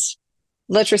and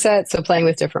Letraset, so playing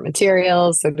with different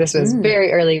materials. So this was Mm.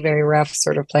 very early, very rough,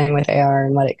 sort of playing with AR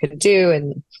and what it could do,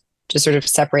 and just sort of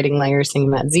separating layers,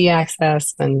 thinking about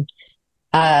Z-axis, and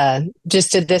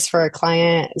just did this for a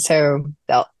client. So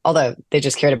although they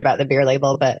just cared about the beer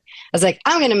label, but I was like,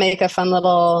 I'm going to make a fun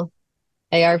little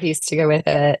AR piece to go with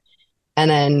it. And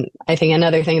then I think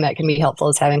another thing that can be helpful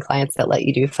is having clients that let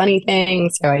you do funny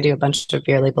things. So I do a bunch of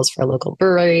beer labels for a local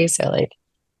brewery. So like,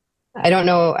 I don't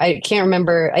know, I can't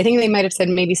remember. I think they might have said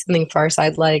maybe something Far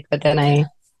Side like, but then I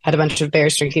had a bunch of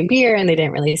bears drinking beer and they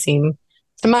didn't really seem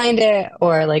to mind it,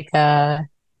 or like a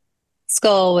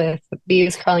skull with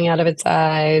bees crawling out of its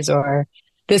eyes, or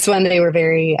this one they were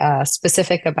very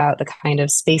specific about the kind of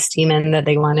space demon that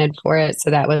they wanted for it. So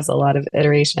that was a lot of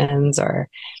iterations, or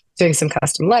doing some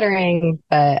custom lettering.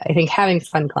 But I think having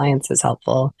fun clients is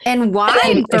helpful. And And wide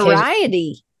then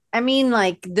variety. I mean,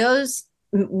 like those,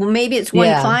 well, maybe it's one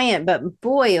yeah. client, but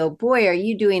boy, oh boy, are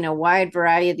you doing a wide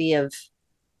variety of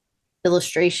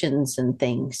illustrations and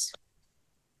things.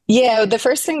 Yeah, the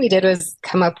first thing we did was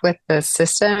come up with the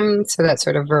system. So that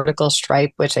sort of vertical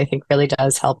stripe, which I think really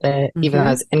does help it, even though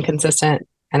Mm-hmm. it's inconsistent,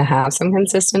 and have some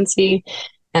consistency.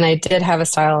 And I did have a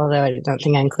style, although I don't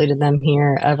think I included them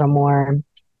here, of a more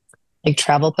like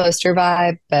travel poster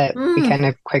vibe, but we Mm, kind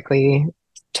of quickly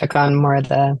took on more of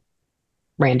the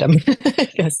random, I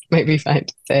guess might be fine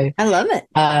to say. I love it.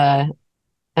 Uh,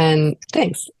 and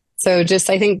thanks. So just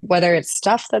I think whether it's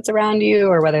stuff that's around you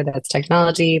or whether that's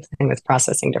technology, playing with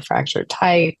processing to fracture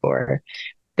type, or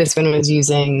this one was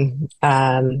using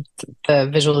the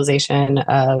visualization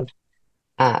of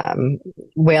um,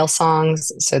 whale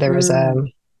songs. So there was a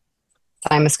Mm,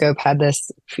 Thymascope had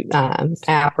this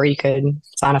app where you could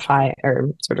sonify or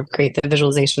sort of create the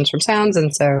visualizations from sounds.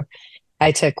 And so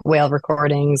I took whale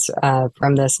recordings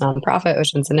from this nonprofit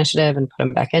Oceans Initiative and put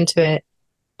them back into it.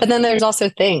 But then there's also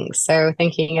things. So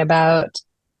thinking about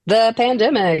the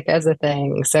pandemic as a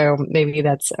thing. So maybe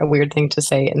that's a weird thing to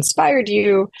say inspired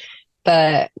you.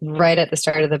 But right at the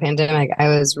start of the pandemic, I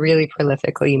was really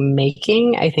prolifically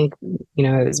making. I think,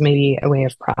 it was maybe a way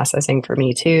of processing for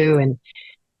me too. And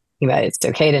it's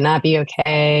okay to not be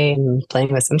okay, and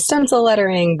playing with some stencil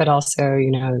lettering, but also,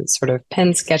 sort of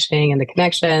pen sketching and the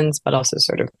connections, but also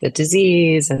sort of the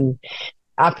disease and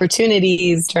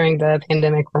opportunities during the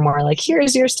pandemic were more like,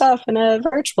 here's your stuff in a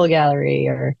virtual gallery.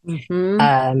 Or mm-hmm.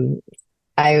 um,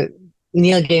 I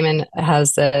Neil Gaiman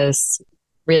has this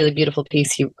really beautiful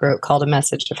piece he wrote called A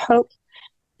Message of Hope.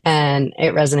 And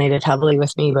it resonated heavily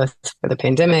with me, both for the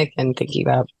pandemic and thinking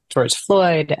about George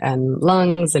Floyd and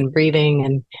lungs and breathing,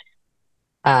 and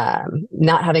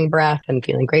not having breath and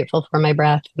feeling grateful for my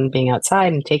breath and being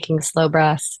outside and taking slow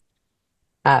breaths.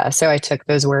 So I took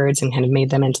those words and kind of made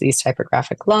them into these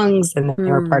typographic lungs, and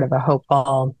they were part Mm, of a Hope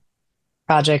Ball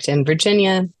project in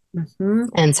Virginia. mm-hmm.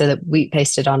 And so that we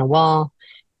pasted on a wall.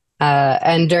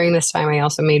 And during this time, I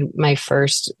also made my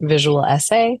first visual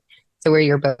essay. So where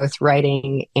you're both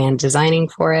writing and designing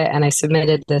for it. And I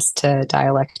submitted this to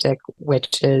Dialectic,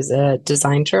 which is a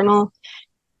design journal.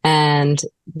 And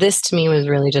this to me was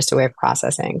really just a way of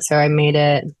processing. So I made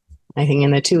it, I think,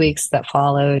 in the 2 weeks that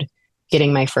followed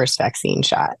getting my first vaccine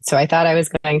shot. So I thought I was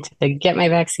going to get my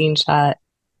vaccine shot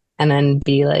and then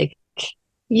be like,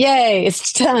 yay,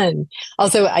 it's done.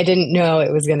 Also, I didn't know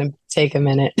it was going to take a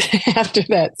minute after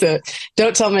that. So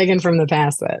don't tell Meaghan from the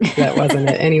past that that wasn't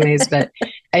it, anyways. But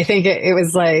I think it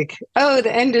was like, oh,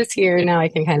 the end is here. Now I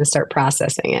can kind of start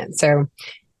processing it. So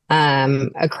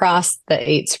across the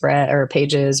 8 spread or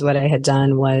pages, what I had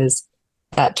done was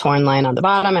that torn line on the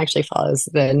bottom actually follows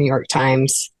the New York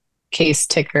Times case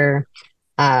ticker,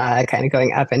 kind of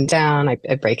going up and down.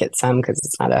 I break it some because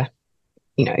it's not a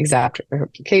exact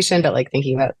replication, but like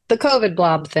thinking about the COVID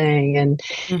blob thing, but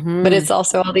Mm-hmm. it's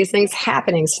also all these things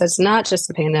happening. So it's not just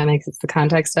the pandemic; it's the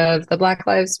context of the Black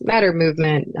Lives Matter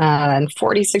movement, and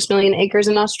 46 million acres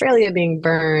in Australia being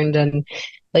burned, and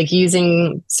like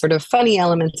using sort of funny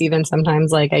elements. Even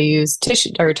sometimes, like I use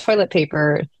tissue or toilet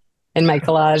paper in my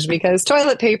collage because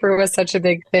toilet paper was such a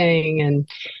big thing, and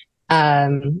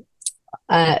um,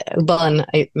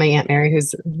 my Aunt Mary,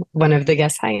 who's one of the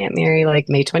guests, hi Aunt Mary, like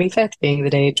May 25th being the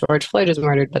day George Floyd was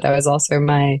murdered, but that was also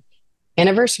my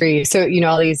anniversary. So,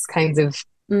 all these kinds of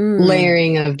Mm,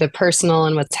 layering of the personal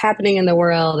and what's happening in the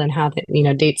world, and how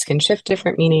that, dates can shift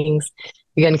different meanings.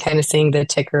 Again, kind of seeing the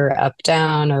ticker up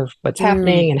down of what's mm,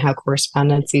 happening and how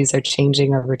correspondences are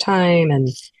changing over time. And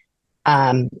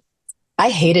um, I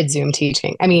hated Zoom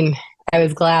teaching. I mean, I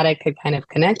was glad I could kind of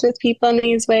connect with people in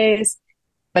these ways,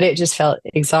 but it just felt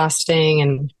exhausting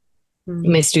and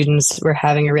my Mm. students were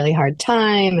having a really hard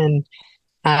time. And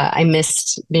I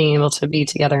missed being able to be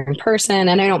together in person.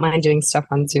 And I don't mind doing stuff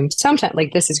on Zoom sometimes.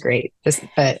 Like, this is great.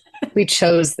 But we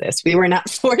chose this. We were not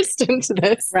forced into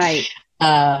this. Right.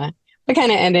 But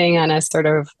kind of ending on a sort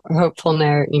of hopeful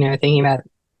note, thinking about,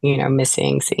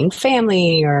 missing seeing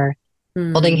family or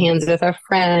holding Mm. hands with a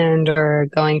friend or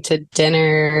going to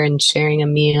dinner and sharing a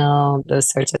meal, those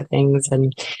sorts of things.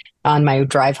 And on my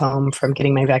drive home from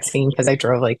getting my vaccine, because I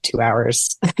drove like 2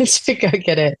 hours to go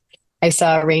get it, I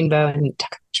saw a rainbow and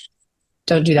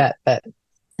don't do that. But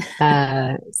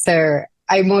so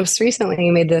I most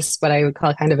recently made this, what I would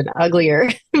call kind of an uglier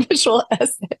visual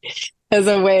essay as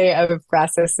a way of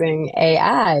processing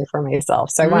AI for myself.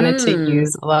 So I wanted to Mm.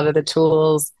 use a lot of the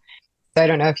tools. So I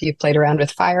don't know if you've played around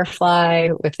with Firefly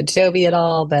with Adobe at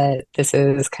all, but this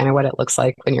is kind of what it looks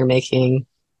like when you're making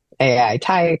AI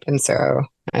type. And so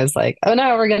I was like, oh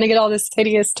no, we're going to get all this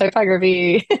hideous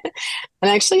typography. And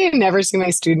actually, I never see my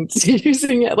students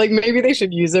using it. Like, maybe they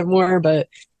should use it more, but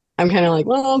I'm kind of like,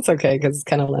 well, it's okay because it's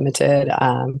kind of limited.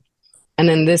 And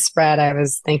then this spread, I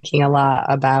was thinking a lot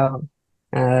about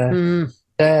uh, Mm.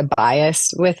 the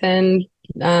bias within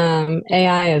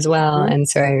AI as well. Mm. And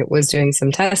so I was doing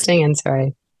some testing. And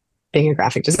so being a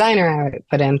graphic designer, I would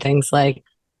put in things like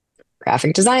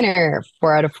graphic designer,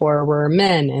 4 out of 4 were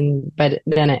men, and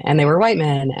they were white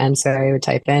men. And so I would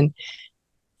type in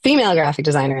female graphic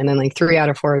designer, and then like 3 out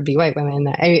of 4 would be white women.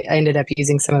 I ended up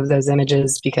using some of those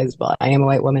images because, well, I am a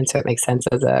white woman, so it makes sense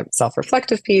as a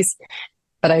self-reflective piece.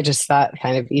 But I just thought,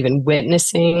 kind of even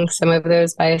witnessing some of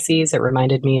those biases, it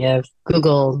reminded me of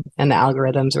Google and the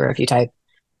algorithms, where if you type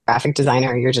graphic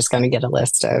designer, you're just going to get a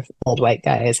list of old white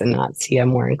guys and not see a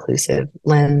more inclusive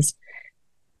lens.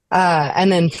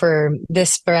 And then for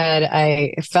this spread,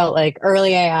 I felt like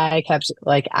early AI kept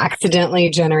like accidentally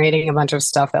generating a bunch of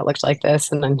stuff that looked like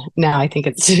this. And then now I think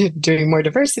it's doing more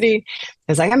diversity.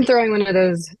 It's like I'm throwing one of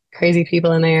those crazy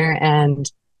people in there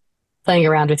and playing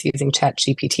around with using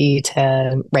ChatGPT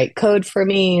to write code for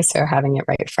me. So having it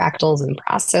write fractals and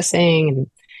processing.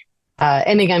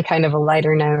 And again, kind of a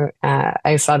lighter note,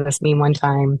 I saw this meme one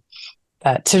time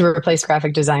that to replace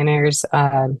graphic designers,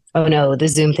 oh no, the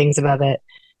Zoom thing's above it.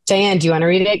 Diane, do you want to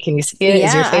read it? Can you see it?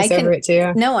 Is your Yeah, I face over can. it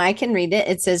too? No, I can read it.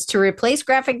 It says to replace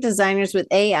graphic designers with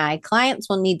AI, clients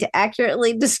will need to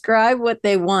accurately describe what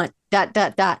they want. Dot,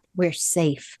 dot, dot. We're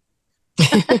safe.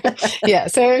 Yeah.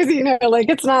 So, like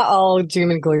it's not all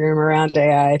doom and gloom around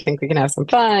AI. I think we can have some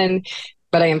fun,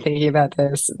 but I am thinking about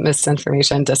this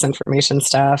misinformation, disinformation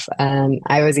stuff. And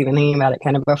I was even thinking about it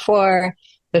kind of before.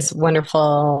 This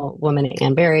wonderful woman,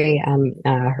 Anne Berry, and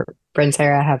her friend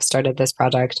Sarah have started this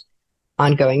project,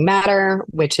 Ongoing Matter,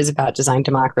 which is about design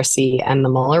democracy and the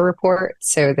Mueller report.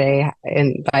 So they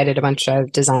invited a bunch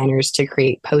of designers to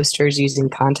create posters using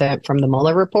content from the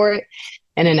Mueller report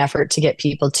in an effort to get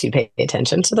people to pay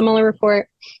attention to the Mueller report.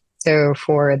 So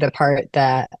for the part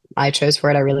that I chose for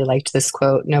it, I really liked this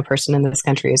quote: "No person in this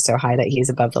country is so high that he's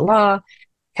above the law,"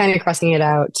 kind of crossing it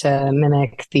out to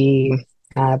mimic the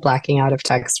blacking out of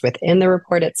text within the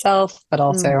report itself, but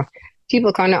also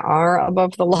people kind of are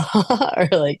above the law or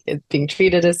like it's being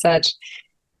treated as such,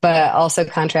 but also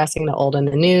contrasting the old and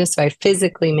the new. So I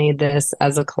physically made this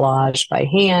as a collage by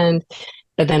hand,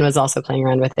 but then was also playing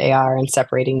around with AR and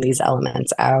separating these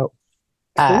elements out.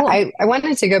 Cool. I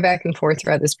wanted to go back and forth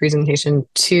throughout this presentation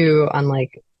too on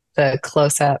like the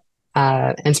close up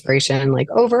inspiration, like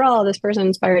overall, this person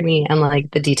inspired me, and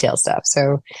like the detail stuff.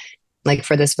 So like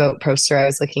for this vote poster, I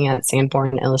was looking at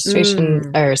Sanborn illustration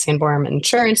or Sanborn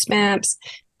insurance maps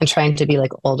and trying to be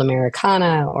like old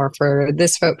Americana. Or for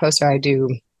this vote poster, I do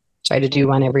try to do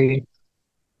one every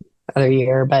other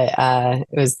year, but it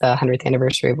was the 100th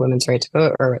anniversary of women's right to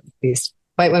vote, or at least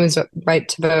white women's right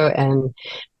to vote. And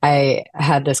I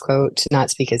had this quote: "To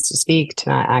not speak is to speak, to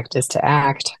not act is to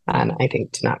act." And I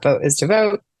think to not vote is to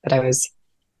vote. But I was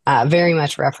very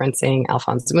much referencing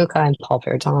Alphonse Mucha and Paul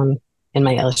Verdon in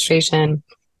my illustration,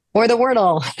 or the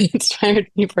Wordle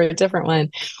inspired me for a different one,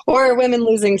 or women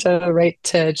losing to the right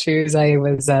to choose. I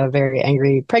was a very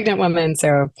angry pregnant woman.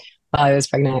 So while I was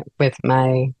pregnant with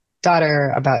my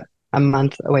daughter, about a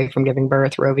month away from giving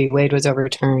birth, Roe v. Wade was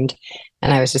overturned.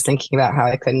 And I was just thinking about how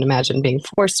I couldn't imagine being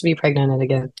forced to be pregnant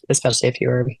again, especially if you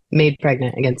were made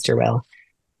pregnant against your will.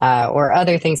 Or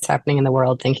other things happening in the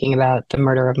world, thinking about the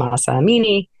murder of Mahsa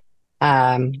Amini,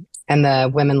 and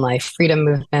the women life freedom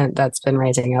movement that's been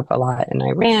rising up a lot in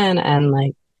Iran, and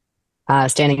like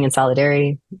standing in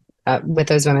solidarity with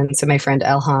those women. So my friend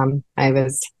Elham, I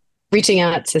was reaching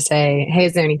out to say, hey,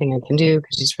 is there anything I can do?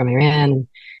 Because she's from Iran and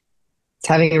it's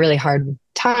having a really hard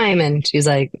time. And she's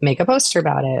like, make a poster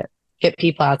about it, get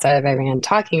people outside of Iran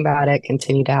talking about it,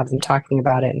 continue to have them talking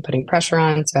about it and putting pressure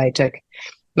on. So I took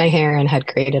my hair and had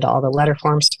created all the letter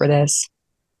forms for this.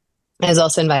 I was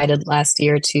also invited last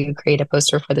year to create a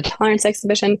poster for the Tolerance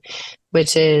exhibition,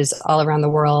 which is all around the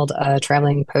world, a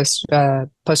traveling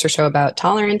poster show about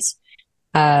tolerance.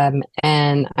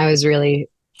 And I was really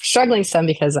struggling some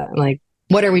because I'm like,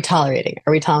 what are we tolerating?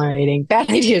 Are we tolerating bad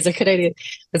ideas or good ideas?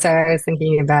 And so I was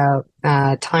thinking about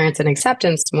tolerance and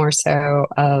acceptance more so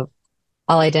of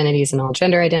all identities and all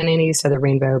gender identities. So the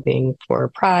rainbow being for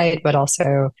pride, but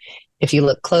also if you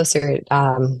look closer,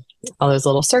 all those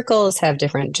little circles have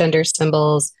different gender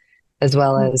symbols, as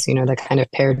well as, you know, the kind of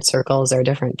paired circles are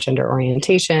different gender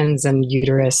orientations and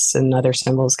uterus and other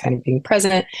symbols kind of being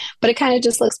present, but it kind of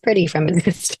just looks pretty from a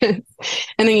distance.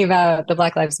 And thinking about the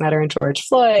Black Lives Matter and George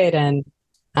Floyd and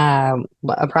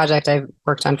a project I've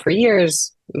worked on for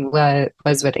years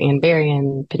was with Anne Berry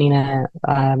and Penina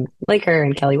Laker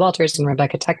and Kelly Walters and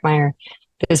Rebecca Techmeyer,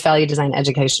 this value design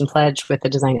education pledge with the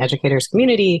design educators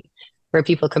community, where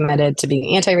people committed to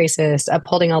being anti-racist,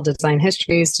 upholding all design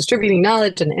histories, distributing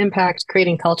knowledge and impact,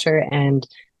 creating culture, and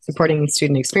supporting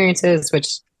student experiences, which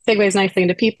segues nicely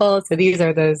into people. So these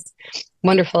are those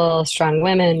wonderful, strong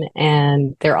women,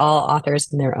 and they're all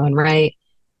authors in their own right.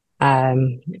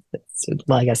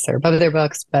 Well, I guess they're above their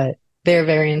books, but they're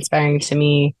very inspiring to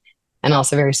me and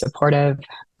also very supportive.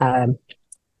 My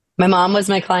mom was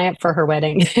my client for her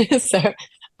wedding. So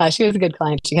she was a good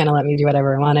client. She kind of let me do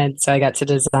whatever I wanted. So I got to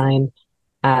design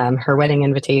her wedding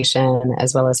invitation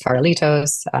as well as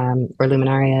farolitos or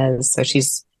luminarias. So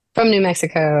she's from New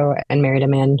Mexico and married a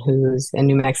man who's in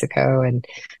New Mexico. And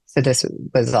so this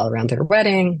was all around their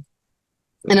wedding.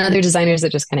 And other designers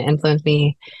that just kind of influenced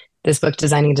me. This book,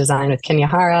 Designing Design with Kenya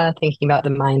Hara, thinking about the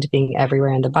mind being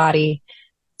everywhere in the body.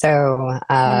 So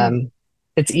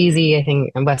it's easy. I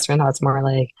think in Western thought it's more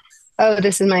like, oh,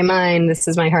 this is my mind, this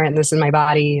is my heart, and this is my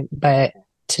body. But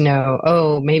to know,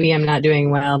 oh, maybe I'm not doing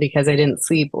well because I didn't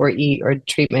sleep or eat or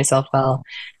treat myself well.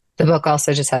 The book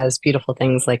also just has beautiful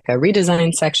things like a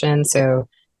redesign section. So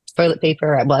toilet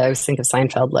paper, well, I always think of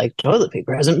Seinfeld, like toilet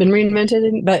paper hasn't been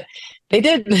reinvented, but they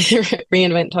did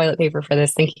reinvent toilet paper for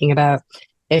this, thinking about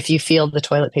if you feel the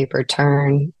toilet paper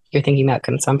turn, you're thinking about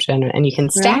consumption, and you can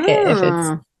stack it if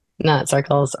it's not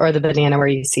circles, or the banana where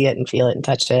you see it and feel it and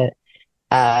touch it.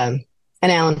 And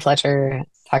Alan Fletcher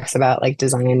talks about like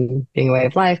design being a way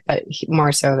of life, but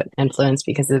more so influence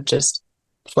because of just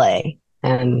play.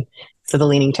 And so the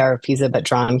Leaning Tower of Pisa, but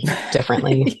drawn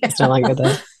differently. Yeah. It's no longer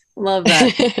the... Love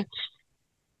that.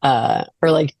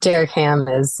 Or like Derek Ham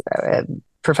is a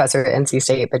professor at NC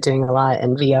State, but doing a lot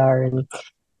in VR and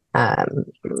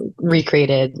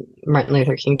recreated Martin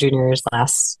Luther King Jr.'s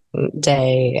last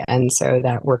day. And so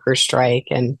that worker strike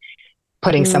and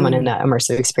putting someone in that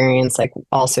immersive experience like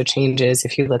also changes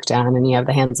if you look down and you have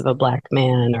the hands of a Black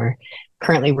man, or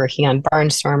currently working on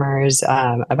Barnstormers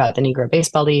about the Negro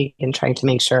Baseball League and trying to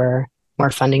make sure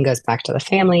more funding goes back to the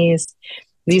families.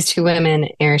 These two women,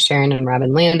 Erin Sharon and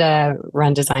Robin Landa,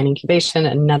 run Design Incubation,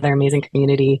 another amazing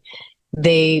community.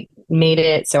 They made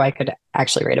it so I could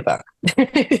actually write a book.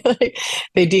 Like,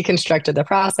 they deconstructed the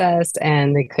process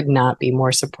and they could not be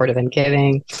more supportive and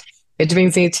giving. It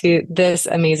brings me to this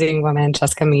amazing woman,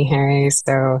 Jessica Meaghan.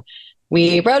 So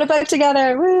we wrote a book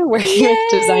together, working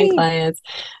with design clients,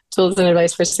 tools and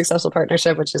advice for successful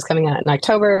partnership, which is coming out in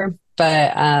October.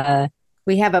 But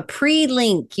we have a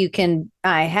pre-link.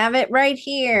 I have it right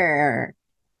here.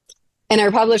 And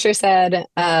our publisher said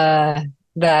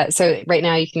that, so right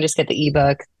now you can just get the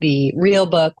ebook. The real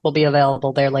book will be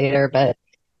available there later, but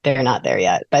they're not there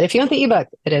yet. But if you want the ebook,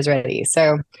 it is ready.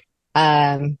 So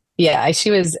yeah, she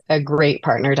was a great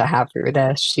partner to have through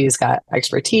this. She's got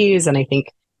expertise. And I think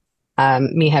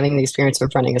me having the experience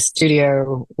of running a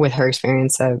studio with her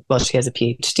experience of, well, she has a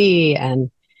PhD and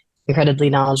incredibly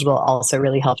knowledgeable, also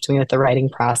really helped me with the writing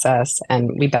process.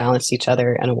 And we balanced each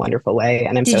other in a wonderful way.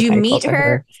 And I'm so thankful to her. Did you meet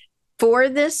her for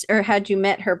this, or had you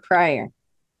met her prior?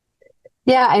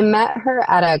 Yeah, I met her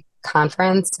at a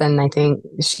conference, and I think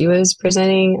she was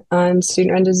presenting on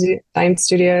student-run design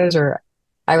studios, or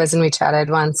I was, and we chatted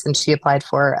once, and she applied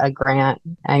for a grant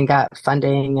and got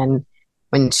funding. And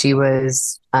when she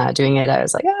was doing it, I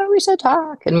was like, oh, we should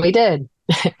talk. And we did.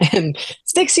 And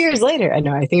 6 years later, I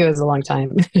know, I think it was a long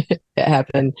time it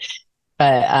happened.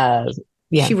 But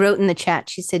yeah. She wrote in the chat,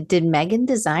 she said, did Meaghan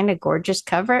design a gorgeous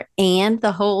cover and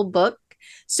the whole book?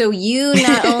 So you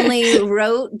not only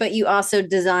wrote, but you also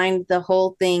designed the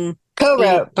whole thing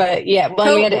Co-wrote, but yeah,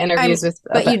 well, we had interviews with,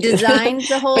 but you designed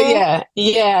the whole. But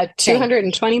yeah,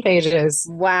 220 pages.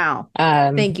 Wow.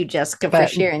 Thank you, Jessica, for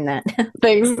sharing that.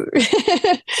 Thanks,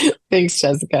 thanks,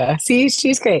 Jessica. See,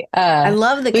 she's great. I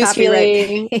love the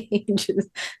copyright pages.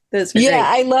 Those are great.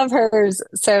 I love hers.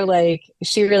 So like,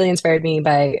 she really inspired me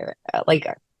by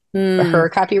her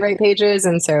copyright pages,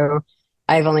 and so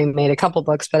I've only made a couple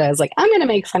books, but I was like, I'm going to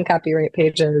make fun copyright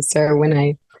pages. So when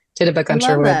I did a book on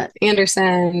Sherwood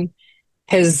Anderson,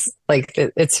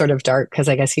 it's sort of dark because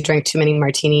I guess he drank too many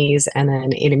martinis and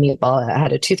then ate a meatball that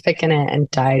had a toothpick in it and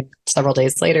died several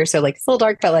days later. So like, it's a little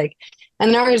dark, but like,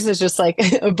 and ours is just like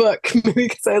a book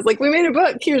because I was like, we made a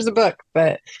book, here's a book.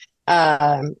 But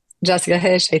Jessica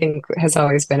Hish, I think, has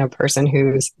always been a person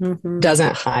who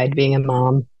doesn't hide being a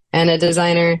mom and a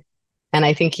designer. And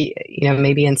I think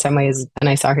maybe in some ways, and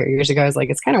I saw her years ago, I was like,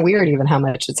 it's kind of weird even how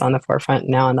much it's on the forefront.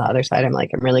 Now on the other side, I'm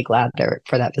like, I'm really glad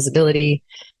for that visibility.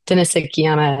 Dennis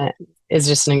Ikiyama is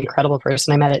just an incredible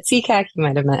person. I met at CCAC. You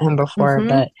might have met him before,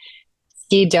 but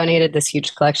he donated this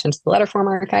huge collection to the Letterform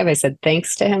Archive. I said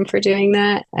thanks to him for doing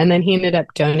that. And then he ended up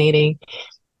donating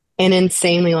an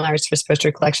insanely large Swiss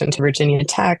poster collection to Virginia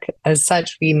Tech. As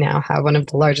such, we now have one of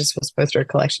the largest Swiss poster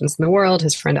collections in the world.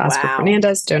 His friend Oscar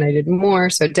Fernandez donated more.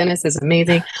 So Dennis is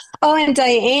amazing. Oh, and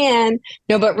Diane.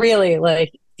 No, but really,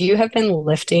 like, you have been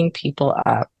lifting people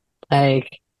up,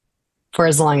 like, for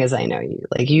as long as I know you.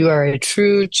 Like, you are a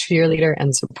true cheerleader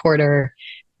and supporter.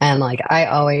 And like, I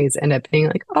always end up being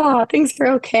like, oh, things are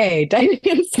okay. Diane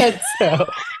said so.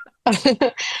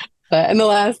 And the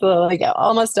last, like,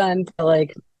 almost done, but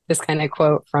like, this kind of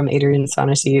quote from Adrian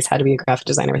Sonasy's How to Be a Graphic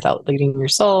Designer Without Leading Your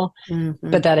Soul.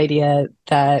 But that idea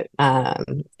that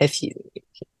if you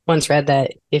once read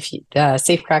that if you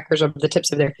safe crackers over the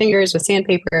tips of their fingers with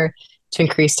sandpaper to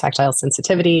increase tactile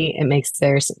sensitivity, it makes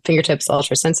their fingertips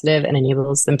ultra sensitive and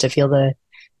enables them to feel the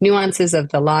nuances of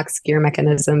the locks, gear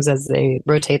mechanisms as they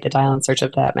rotate the dial in search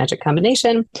of that magic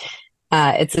combination.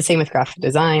 It's the same with graphic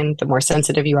design. The more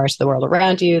sensitive you are to the world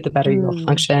around you, the better you will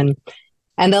function.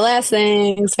 And the last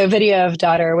thing, so video of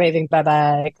daughter waving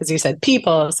bye-bye, because you said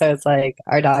people, so it's like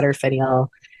our daughter, Finial.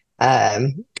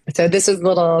 So this is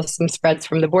some spreads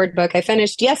from the board book I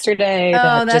finished yesterday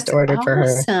that I just ordered for her.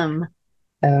 Awesome.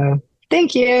 So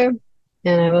thank you.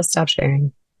 And I will stop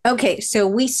sharing. Okay, so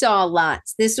we saw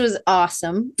lots. This was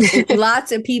awesome.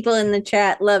 Lots of people in the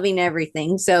chat loving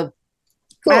everything. So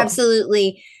cool.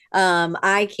 Absolutely.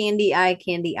 Eye candy.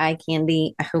 I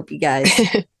hope you guys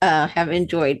have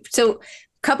enjoyed. So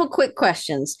couple quick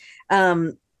questions.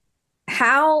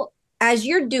 How, as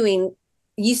you're doing,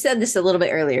 you said this a little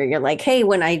bit earlier, you're like, hey,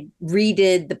 when I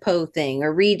redid the Poe thing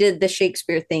or redid the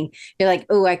Shakespeare thing, you're like,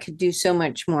 oh, I could do so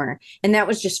much more. And that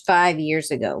was just 5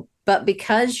 years ago. But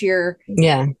because you're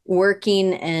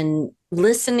working and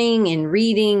listening and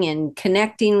reading and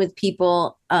connecting with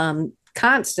people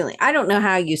constantly, I don't know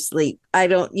how you sleep.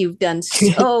 You've done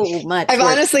so much. I've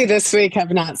honestly this week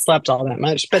have not slept all that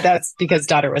much, but that's because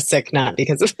daughter was sick, not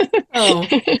because of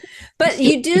But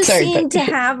you do seem to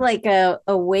have like a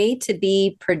way to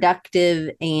be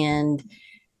productive and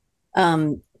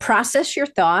process your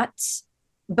thoughts,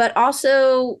 but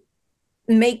also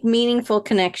make meaningful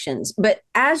connections. But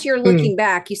as you're looking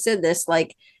back, you said this,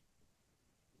 like,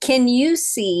 can you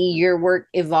see your work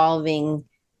evolving,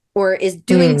 or is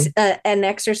doing an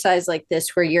exercise like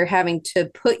this where you're having to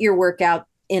put your work out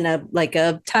in a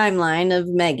timeline of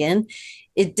Meaghan?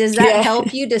 Does that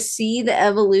help you to see the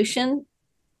evolution?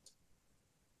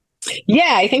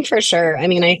 Yeah, I think for sure. I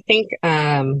mean, I think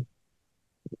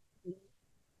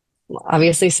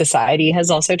obviously society has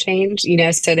also changed,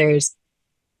 so there's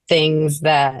things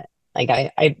that like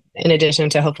I in addition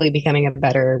to hopefully becoming a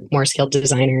better, more skilled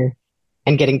designer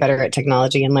and getting better at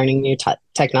technology and learning new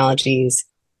technologies,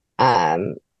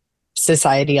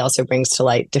 society also brings to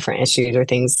light different issues or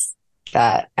things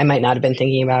that I might not have been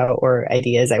thinking about, or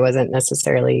ideas I wasn't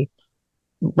necessarily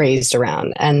raised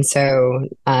around. And so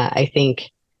I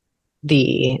think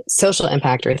the social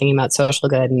impact, or thinking about social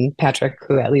good, and Patrick,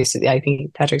 who at least I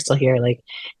think Patrick's still here, like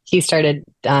he started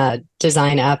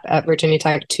Design Up at Virginia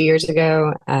Tech 2 years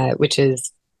ago, which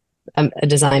is a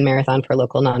design marathon for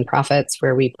local nonprofits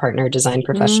where we partner design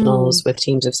professionals with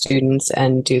teams of students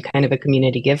and do kind of a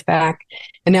community give back.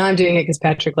 And now I'm doing it because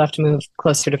Patrick left to move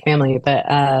closer to family.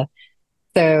 But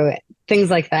so things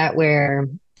like that where,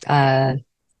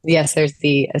 yes, there's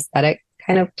the aesthetic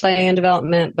kind of play and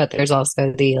development, but there's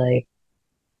also the like,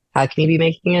 how can you be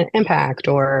making an impact?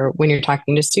 Or when you're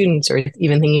talking to students or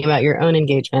even thinking about your own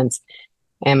engagements,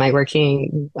 am I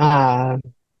working,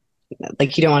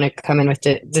 like you don't want to come in with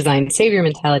design savior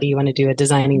mentality. You want to do a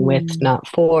designing with, not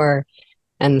for.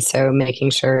 And so making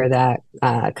sure that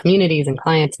communities and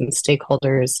clients and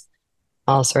stakeholders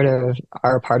all sort of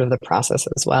are a part of the process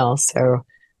as well. So,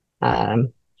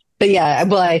 but yeah,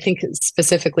 well, I think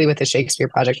specifically with the Shakespeare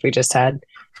project we just had,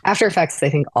 After Effects, I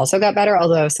think also got better,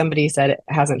 although somebody said it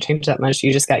hasn't changed that much.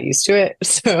 You just got used to it.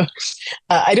 So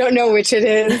I don't know which it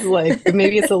is. Like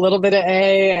maybe it's a little bit of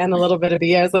A and a little bit of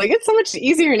B. I was like, it's so much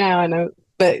easier now.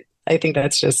 But I think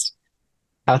that's just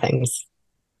how things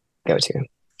go to.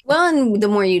 Well, and the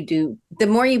more you do, the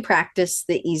more you practice,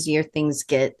 the easier things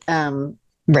get.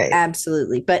 Right.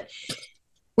 Absolutely. But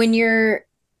when you're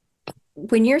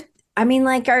I mean,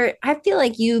 like I feel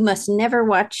like you must never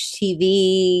watch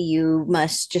TV. You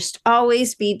must just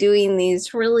always be doing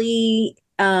these really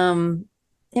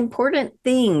important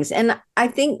things. And I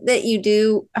think that you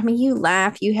do. I mean, you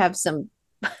laugh, you have some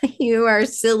you are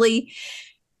silly.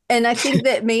 And I think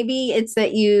that maybe it's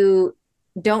that you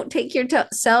don't take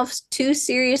yourself too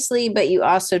seriously, but you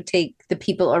also take the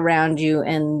people around you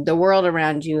and the world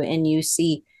around you, and you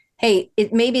see, hey,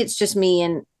 maybe it's just me.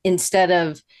 And instead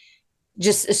of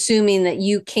just assuming that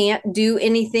you can't do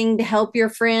anything to help your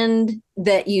friend,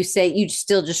 that you say, you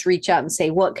still just reach out and say,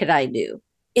 what could I do?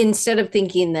 Instead of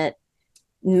thinking that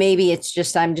maybe it's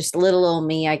just, I'm just little old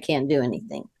me, I can't do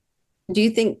anything. Do you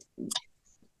think?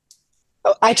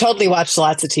 Oh, I totally watched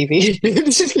lots of TV.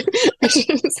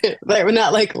 But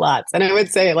not like lots. And I would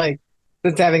say, like,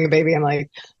 since having a baby, I'm like,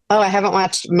 oh, I haven't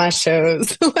watched my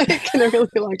shows like in a really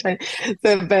long time.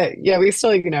 So, but yeah, we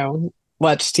still,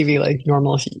 watch TV like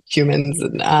normal humans.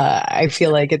 And I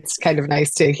feel like it's kind of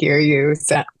nice to hear you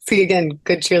see again,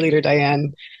 good cheerleader,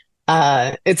 Diane.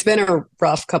 It's been a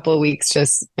rough couple of weeks,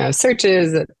 just,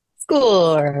 searches at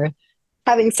school or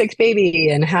having sick baby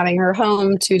and having her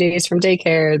home 2 days from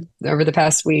daycare over the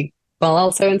past week while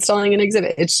also installing an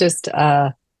exhibit. It's just,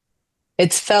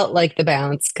 it's felt like the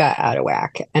balance got out of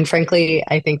whack. And frankly,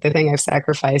 I think the thing I've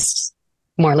sacrificed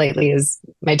more lately is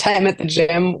my time at the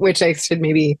gym, which I should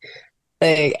maybe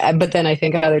but then I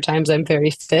think other times I'm very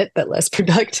fit but less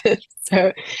productive.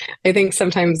 So I think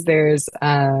sometimes there's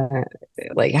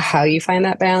like how you find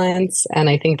that balance. And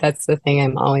I think that's the thing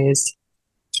I'm always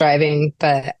striving.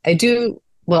 But I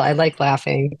like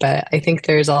laughing, but I think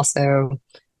there's also,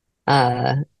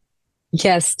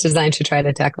 yes, designed to try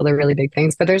to tackle the really big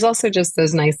things, but there's also just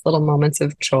those nice little moments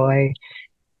of joy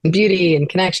and beauty and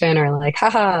connection, or like,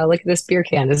 haha, look at this beer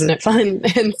can, isn't it fun?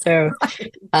 And so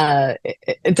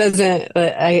it doesn't,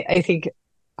 I think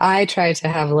I try to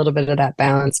have a little bit of that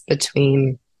balance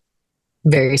between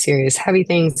very serious, heavy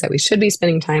things that we should be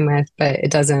spending time with, but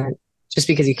it doesn't, just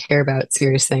because you care about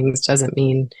serious things doesn't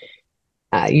mean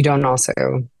you don't also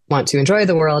want to enjoy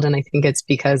the world. And I think it's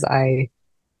because I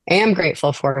am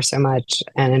grateful for so much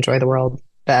and enjoy the world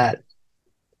that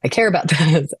I care about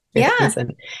those. Yeah.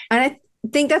 And I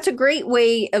think that's a great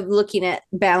way of looking at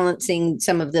balancing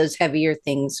some of those heavier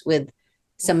things with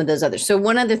some of those others. So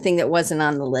one other thing that wasn't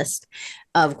on the list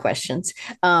of questions,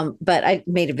 but I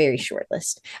made a very short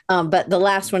list. But the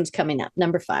last one's coming up,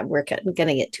 number 5. We're going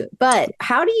to get to it. But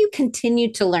how do you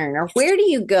continue to learn, or where do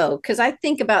you go? Because I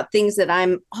think about things that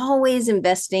I'm always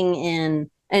investing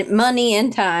in and money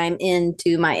and time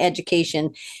into my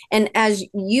education. And as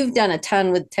you've done a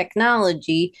ton with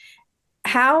technology,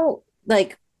 how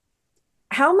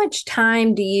much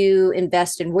time do you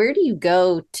invest in? Where do you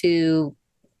go to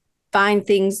find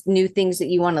new things that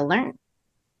you want to learn?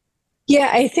 Yeah,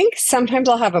 I think sometimes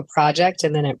I'll have a project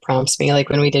and then it prompts me. Like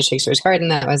when we did Shakespeare's Garden,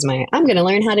 that was I'm going to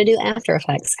learn how to do After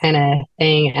Effects kind of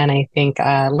thing. And I think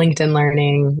LinkedIn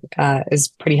Learning is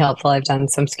pretty helpful. I've done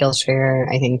some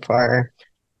Skillshare, I think, for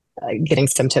getting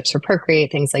some tips for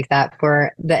Procreate, things like that.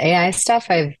 For the AI stuff,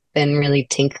 I've been really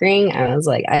tinkering. I was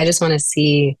like, I just want to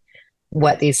see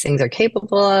what these things are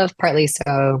capable of, partly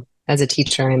so as a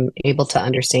teacher, I'm able to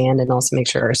understand and also make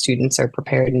sure our students are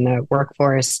prepared in the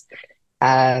workforce.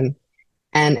 And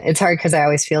it's hard because I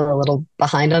always feel a little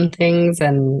behind on things.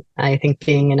 And I think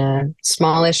being in a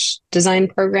smallish design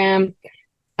program,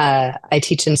 I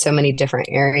teach in so many different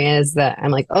areas that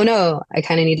I'm like, oh no, I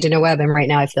kind of need to know web. And right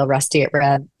now I feel rusty at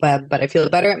web, but I feel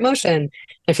better at motion.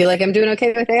 I feel like I'm doing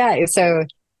okay with AI. So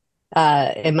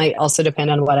it might also depend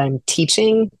on what I'm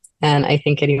teaching. And I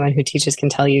think anyone who teaches can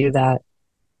tell you that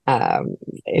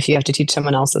if you have to teach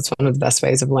someone else, it's one of the best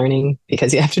ways of learning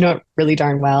because you have to know it really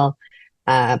darn well.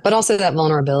 But also that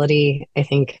vulnerability, I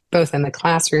think, both in the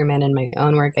classroom and in my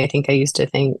own work, I think I used to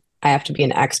think I have to be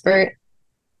an expert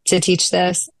to teach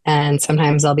this. And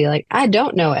sometimes I'll be like, I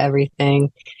don't know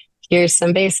everything. Here's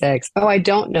some basics. Oh, I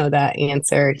don't know that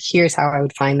answer. Here's how I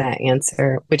would find that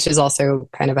answer, which is also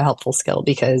kind of a helpful skill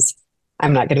because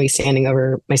I'm not going to be standing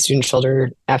over my student's shoulder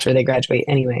after they graduate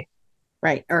anyway.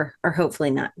 Right. Or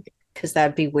hopefully not, because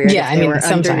that'd be weird Yeah, if I they mean, were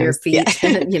under your sometimes, yeah.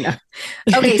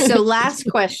 feet, Okay, so last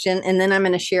question, and then I'm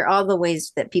going to share all the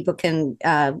ways that people can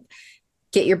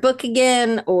get your book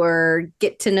again or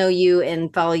get to know you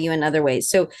and follow you in other ways.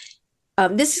 So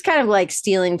this is kind of like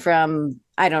stealing from,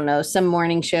 I don't know, some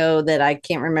morning show that I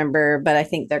can't remember, but I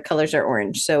think their colors are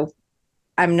orange. So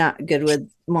I'm not good with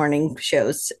morning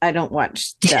shows. I don't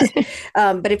watch that.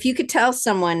 But if you could tell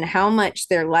someone how much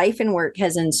their life and work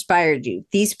has inspired you,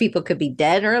 these people could be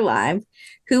dead or alive.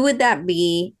 Who would that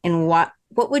be, and what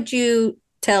would you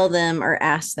tell them or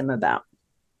ask them about?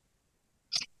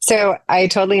 So I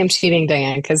totally am cheating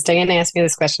Diane because Diane asked me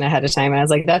this question ahead of time, and I was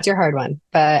like, "That's your hard one."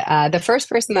 But the first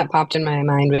person that popped in my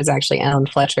mind was actually Alan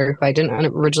Fletcher, who I didn't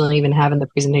originally even have in the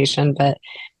presentation. But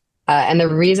and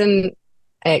the reason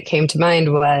it came to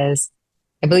mind was,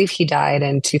 I believe he died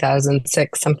in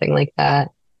 2006, something like that.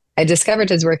 I discovered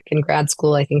his work in grad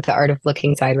school. I think The Art of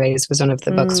Looking Sideways was one of the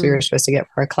books we were supposed to get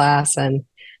for a class, and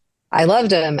I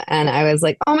loved him. And I was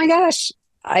like, "Oh my gosh,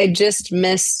 I just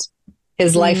missed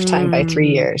his lifetime by 3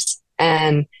 years."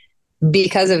 And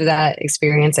because of that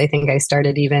experience, I think I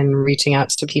started even reaching out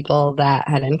to people that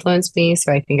had influenced me.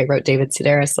 So I think I wrote David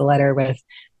Sedaris a letter with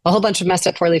a whole bunch of messed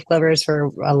up four-leaf clovers for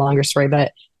a longer story,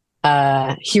 but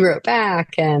he wrote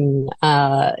back. And,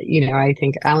 I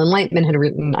think Alan Lightman had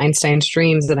written Einstein's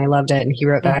Dreams, and I loved it. And he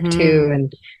wrote back too.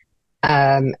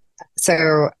 And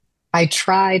so I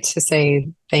try to say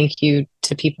thank you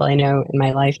to people I know in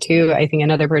my life too. I think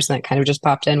another person that kind of just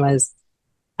popped in was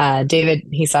David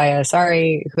Hisaya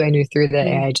Asari, who I knew through the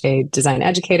AIJ Design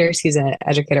Educators. He's an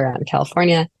educator out in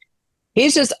California.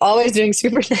 He's just always doing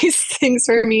super nice things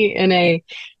for me and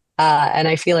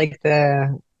I feel like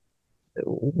the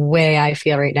way I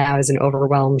feel right now is an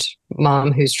overwhelmed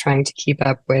mom who's trying to keep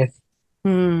up with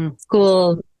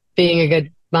school, being a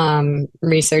good mom,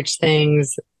 research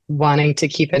things, wanting to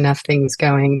keep enough things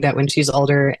going that when she's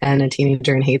older and a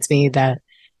teenager and hates me, that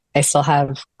I still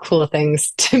have cool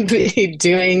things to be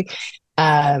doing.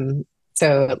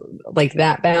 So like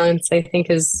that balance, I think,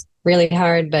 is really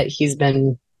hard, but he's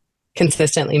been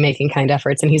consistently making kind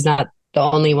efforts, and he's not the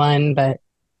only one. But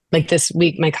like this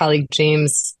week, my colleague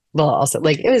James, well, also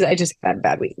like I just had a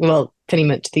bad week. Well, Penny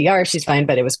went to the ER, she's fine,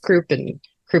 but it was croup, and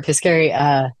croup is scary.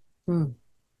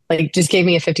 Like just gave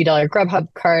me a $50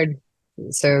 Grubhub card.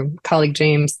 So colleague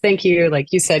James, thank you. Like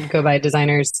you said, go buy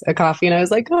designers a coffee. And I was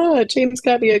like, oh, James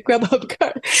got me a Grubhub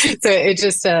card. So it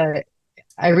just, I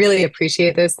really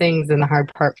appreciate those things. And the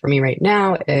hard part for me right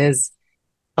now is,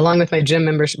 along with my gym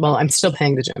membership, well, I'm still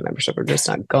paying the gym membership. We're just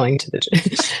not going to the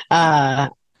gym.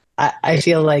 I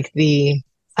feel like the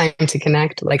time to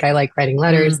connect, like I like writing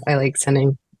letters. I like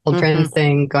sending old friends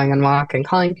thing, going on walk and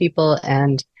calling people.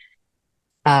 And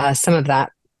some of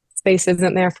that space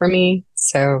isn't there for me.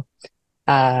 So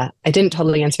I didn't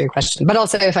totally answer your question, but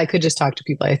also if I could just talk to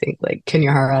people, I think like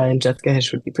Kenya Hara and Jessica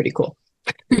Hish would be pretty cool.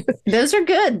 Those are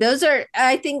good.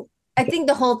 I think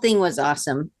the whole thing was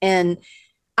awesome. And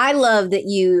I love that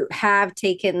you have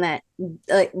taken that,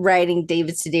 writing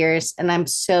David Sedaris, and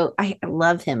I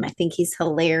love him. I think he's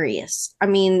hilarious. I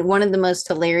mean, one of the most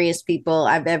hilarious people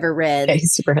I've ever read. Yeah,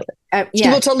 he's super hilarious. He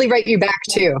will totally write you back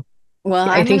too. Well,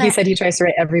 I think he said he tries to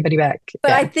write everybody back.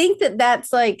 But I think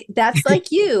that's like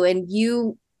you, and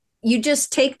you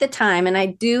just take the time. And I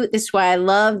do this is why I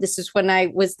love this is when I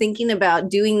was thinking about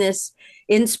doing this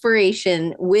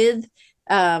inspiration with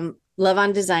Love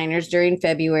on Designers during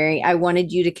February. I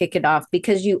wanted you to kick it off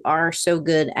because you are so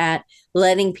good at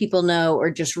letting people know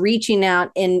or just reaching out.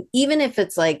 And even if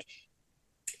it's like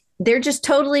they're just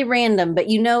totally random, but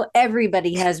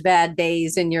everybody has bad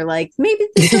days, and you're like, maybe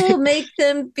this will make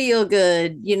them feel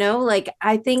good. Like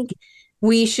I think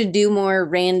we should do more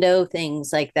rando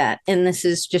things like that. And this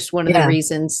is just one of the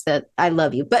reasons that I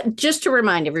love you. But just to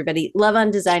remind everybody, Love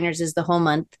on Designers is the whole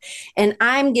month, and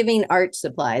I'm giving art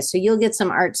supplies. So you'll get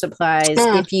some art supplies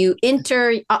if you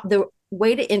enter. The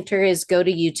way to enter is go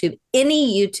to YouTube,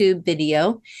 any YouTube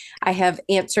video. I have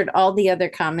answered all the other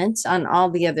comments on all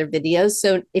the other videos.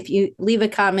 So if you leave a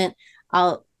comment,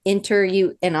 I'll enter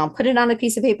you and I'll put it on a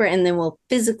piece of paper, and then we'll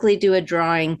physically do a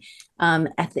drawing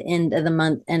at the end of the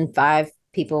month, and 5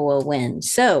 people will win.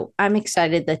 So I'm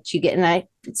excited that you get, and I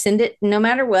send it no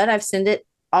matter what. I've sent it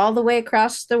all the way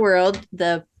across the world,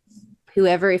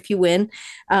 whoever, if you win.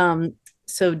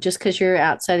 So just because you're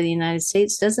outside of the United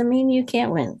States doesn't mean you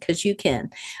can't win, because you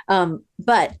can.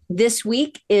 But this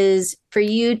week is for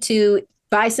you to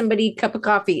buy somebody a cup of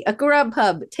coffee, a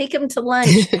Grubhub, take them to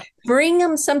lunch, bring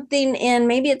them something in.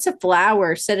 Maybe it's a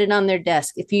flower, set it on their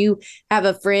desk. If you have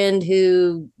a friend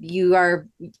who you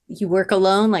work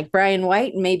alone, like Brian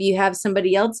White, and maybe you have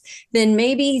somebody else, then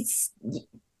maybe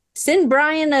send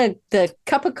Brian the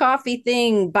cup of coffee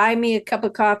thing, buy me a cup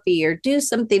of coffee, or do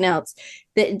something else.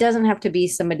 That it doesn't have to be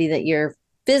somebody that you're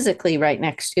physically right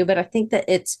next to, but I think that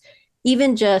it's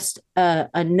even just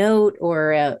a note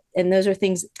and those are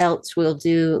things else we'll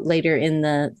do later in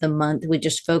the month. We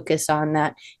just focus on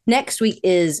that. Next week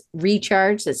is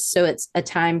recharge. So it's a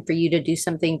time for you to do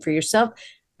something for yourself.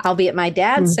 I'll be at my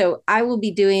dad's, so I will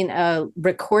be doing a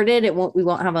recorded. We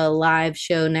won't have a live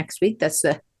show next week. That's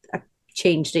I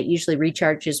changed it. Usually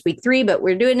recharge is week 3, but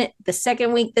we're doing it the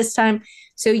second week this time.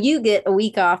 So you get a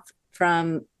week off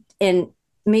and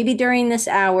maybe during this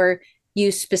hour,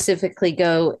 you specifically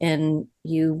go and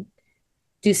you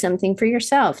do something for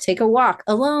yourself. Take a walk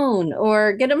alone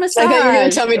or get a massage. I thought you were going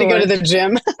to tell me to go to the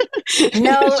gym.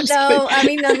 No. I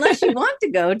mean, unless you want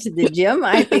to go to the gym,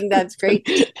 I think that's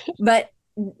great. But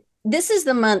this is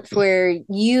the month where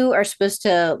you are supposed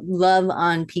to love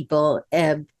on people,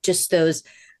 just those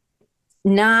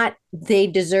not they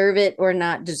deserve it or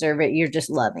not deserve it. You're just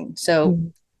loving. So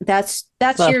that's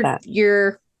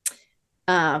your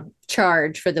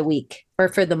charge for the week or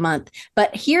for the month.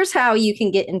 But here's how you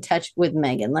can get in touch with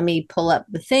Meaghan. Let me pull up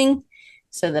the thing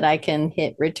so that I can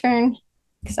hit return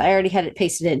because I already had it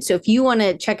pasted in. So if you want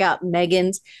to check out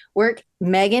Meaghan's work,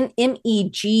 Meaghan,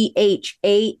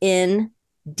 Meaghan,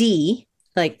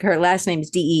 like her last name is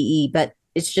Dee, but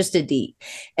it's just a D.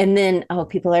 And then,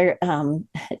 people are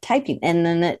typing, and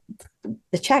then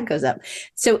the chat goes up.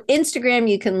 So Instagram,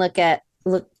 you can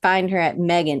find her at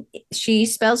Meaghan. She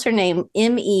spells her name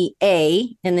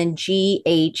Mea and then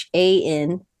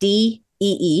Ghandee.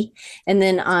 And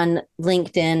then on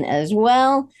LinkedIn as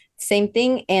well, same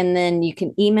thing. And then you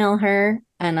can email her.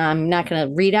 And I'm not going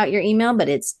to read out your email, but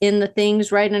it's in the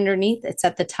things right underneath. It's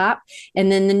at the top.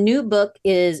 And then the new book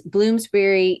is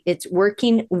Bloomsbury. It's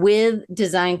Working with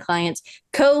Design Clients,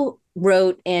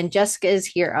 co-wrote, and Jessica is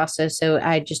here also. So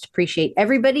I just appreciate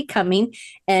everybody coming.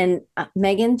 And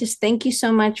Meaghan, just thank you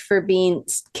so much for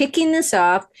kicking this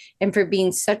off and for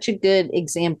being such a good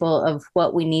example of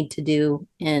what we need to do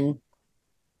and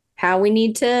how we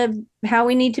need to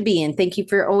be. And thank you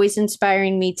for always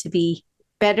inspiring me to be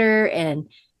better and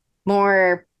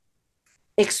more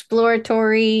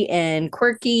exploratory and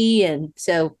quirky. And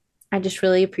so I just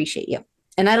really appreciate you.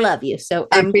 And I love you. So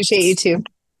I appreciate you too.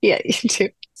 Yeah, you too.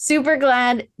 Super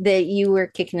glad that you were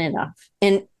kicking it off.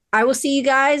 And I will see you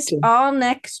guys not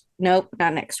next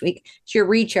week. So you're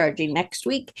recharging next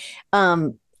week.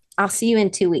 I'll see you in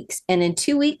 2 weeks. And in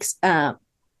 2 weeks,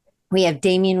 we have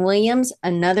Damian Williams,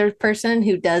 another person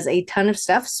who does a ton of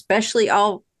stuff, especially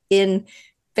all in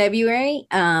February.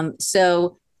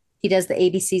 So he does the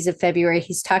ABCs of February.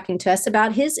 He's talking to us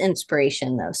about his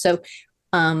inspiration though. So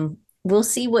we'll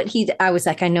see what I was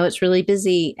like, I know it's really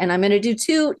busy and I'm going to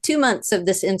do two months of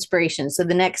this inspiration. So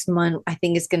the next month I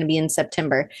think is going to be in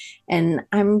September. And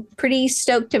I'm pretty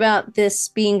stoked about this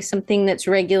being something that's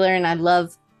regular. And I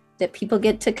love that people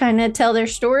get to kind of tell their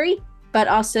story, but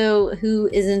also who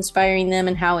is inspiring them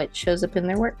and how it shows up in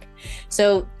their work.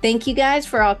 So thank you guys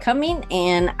for all coming,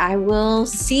 and I will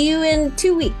see you in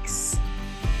 2 weeks.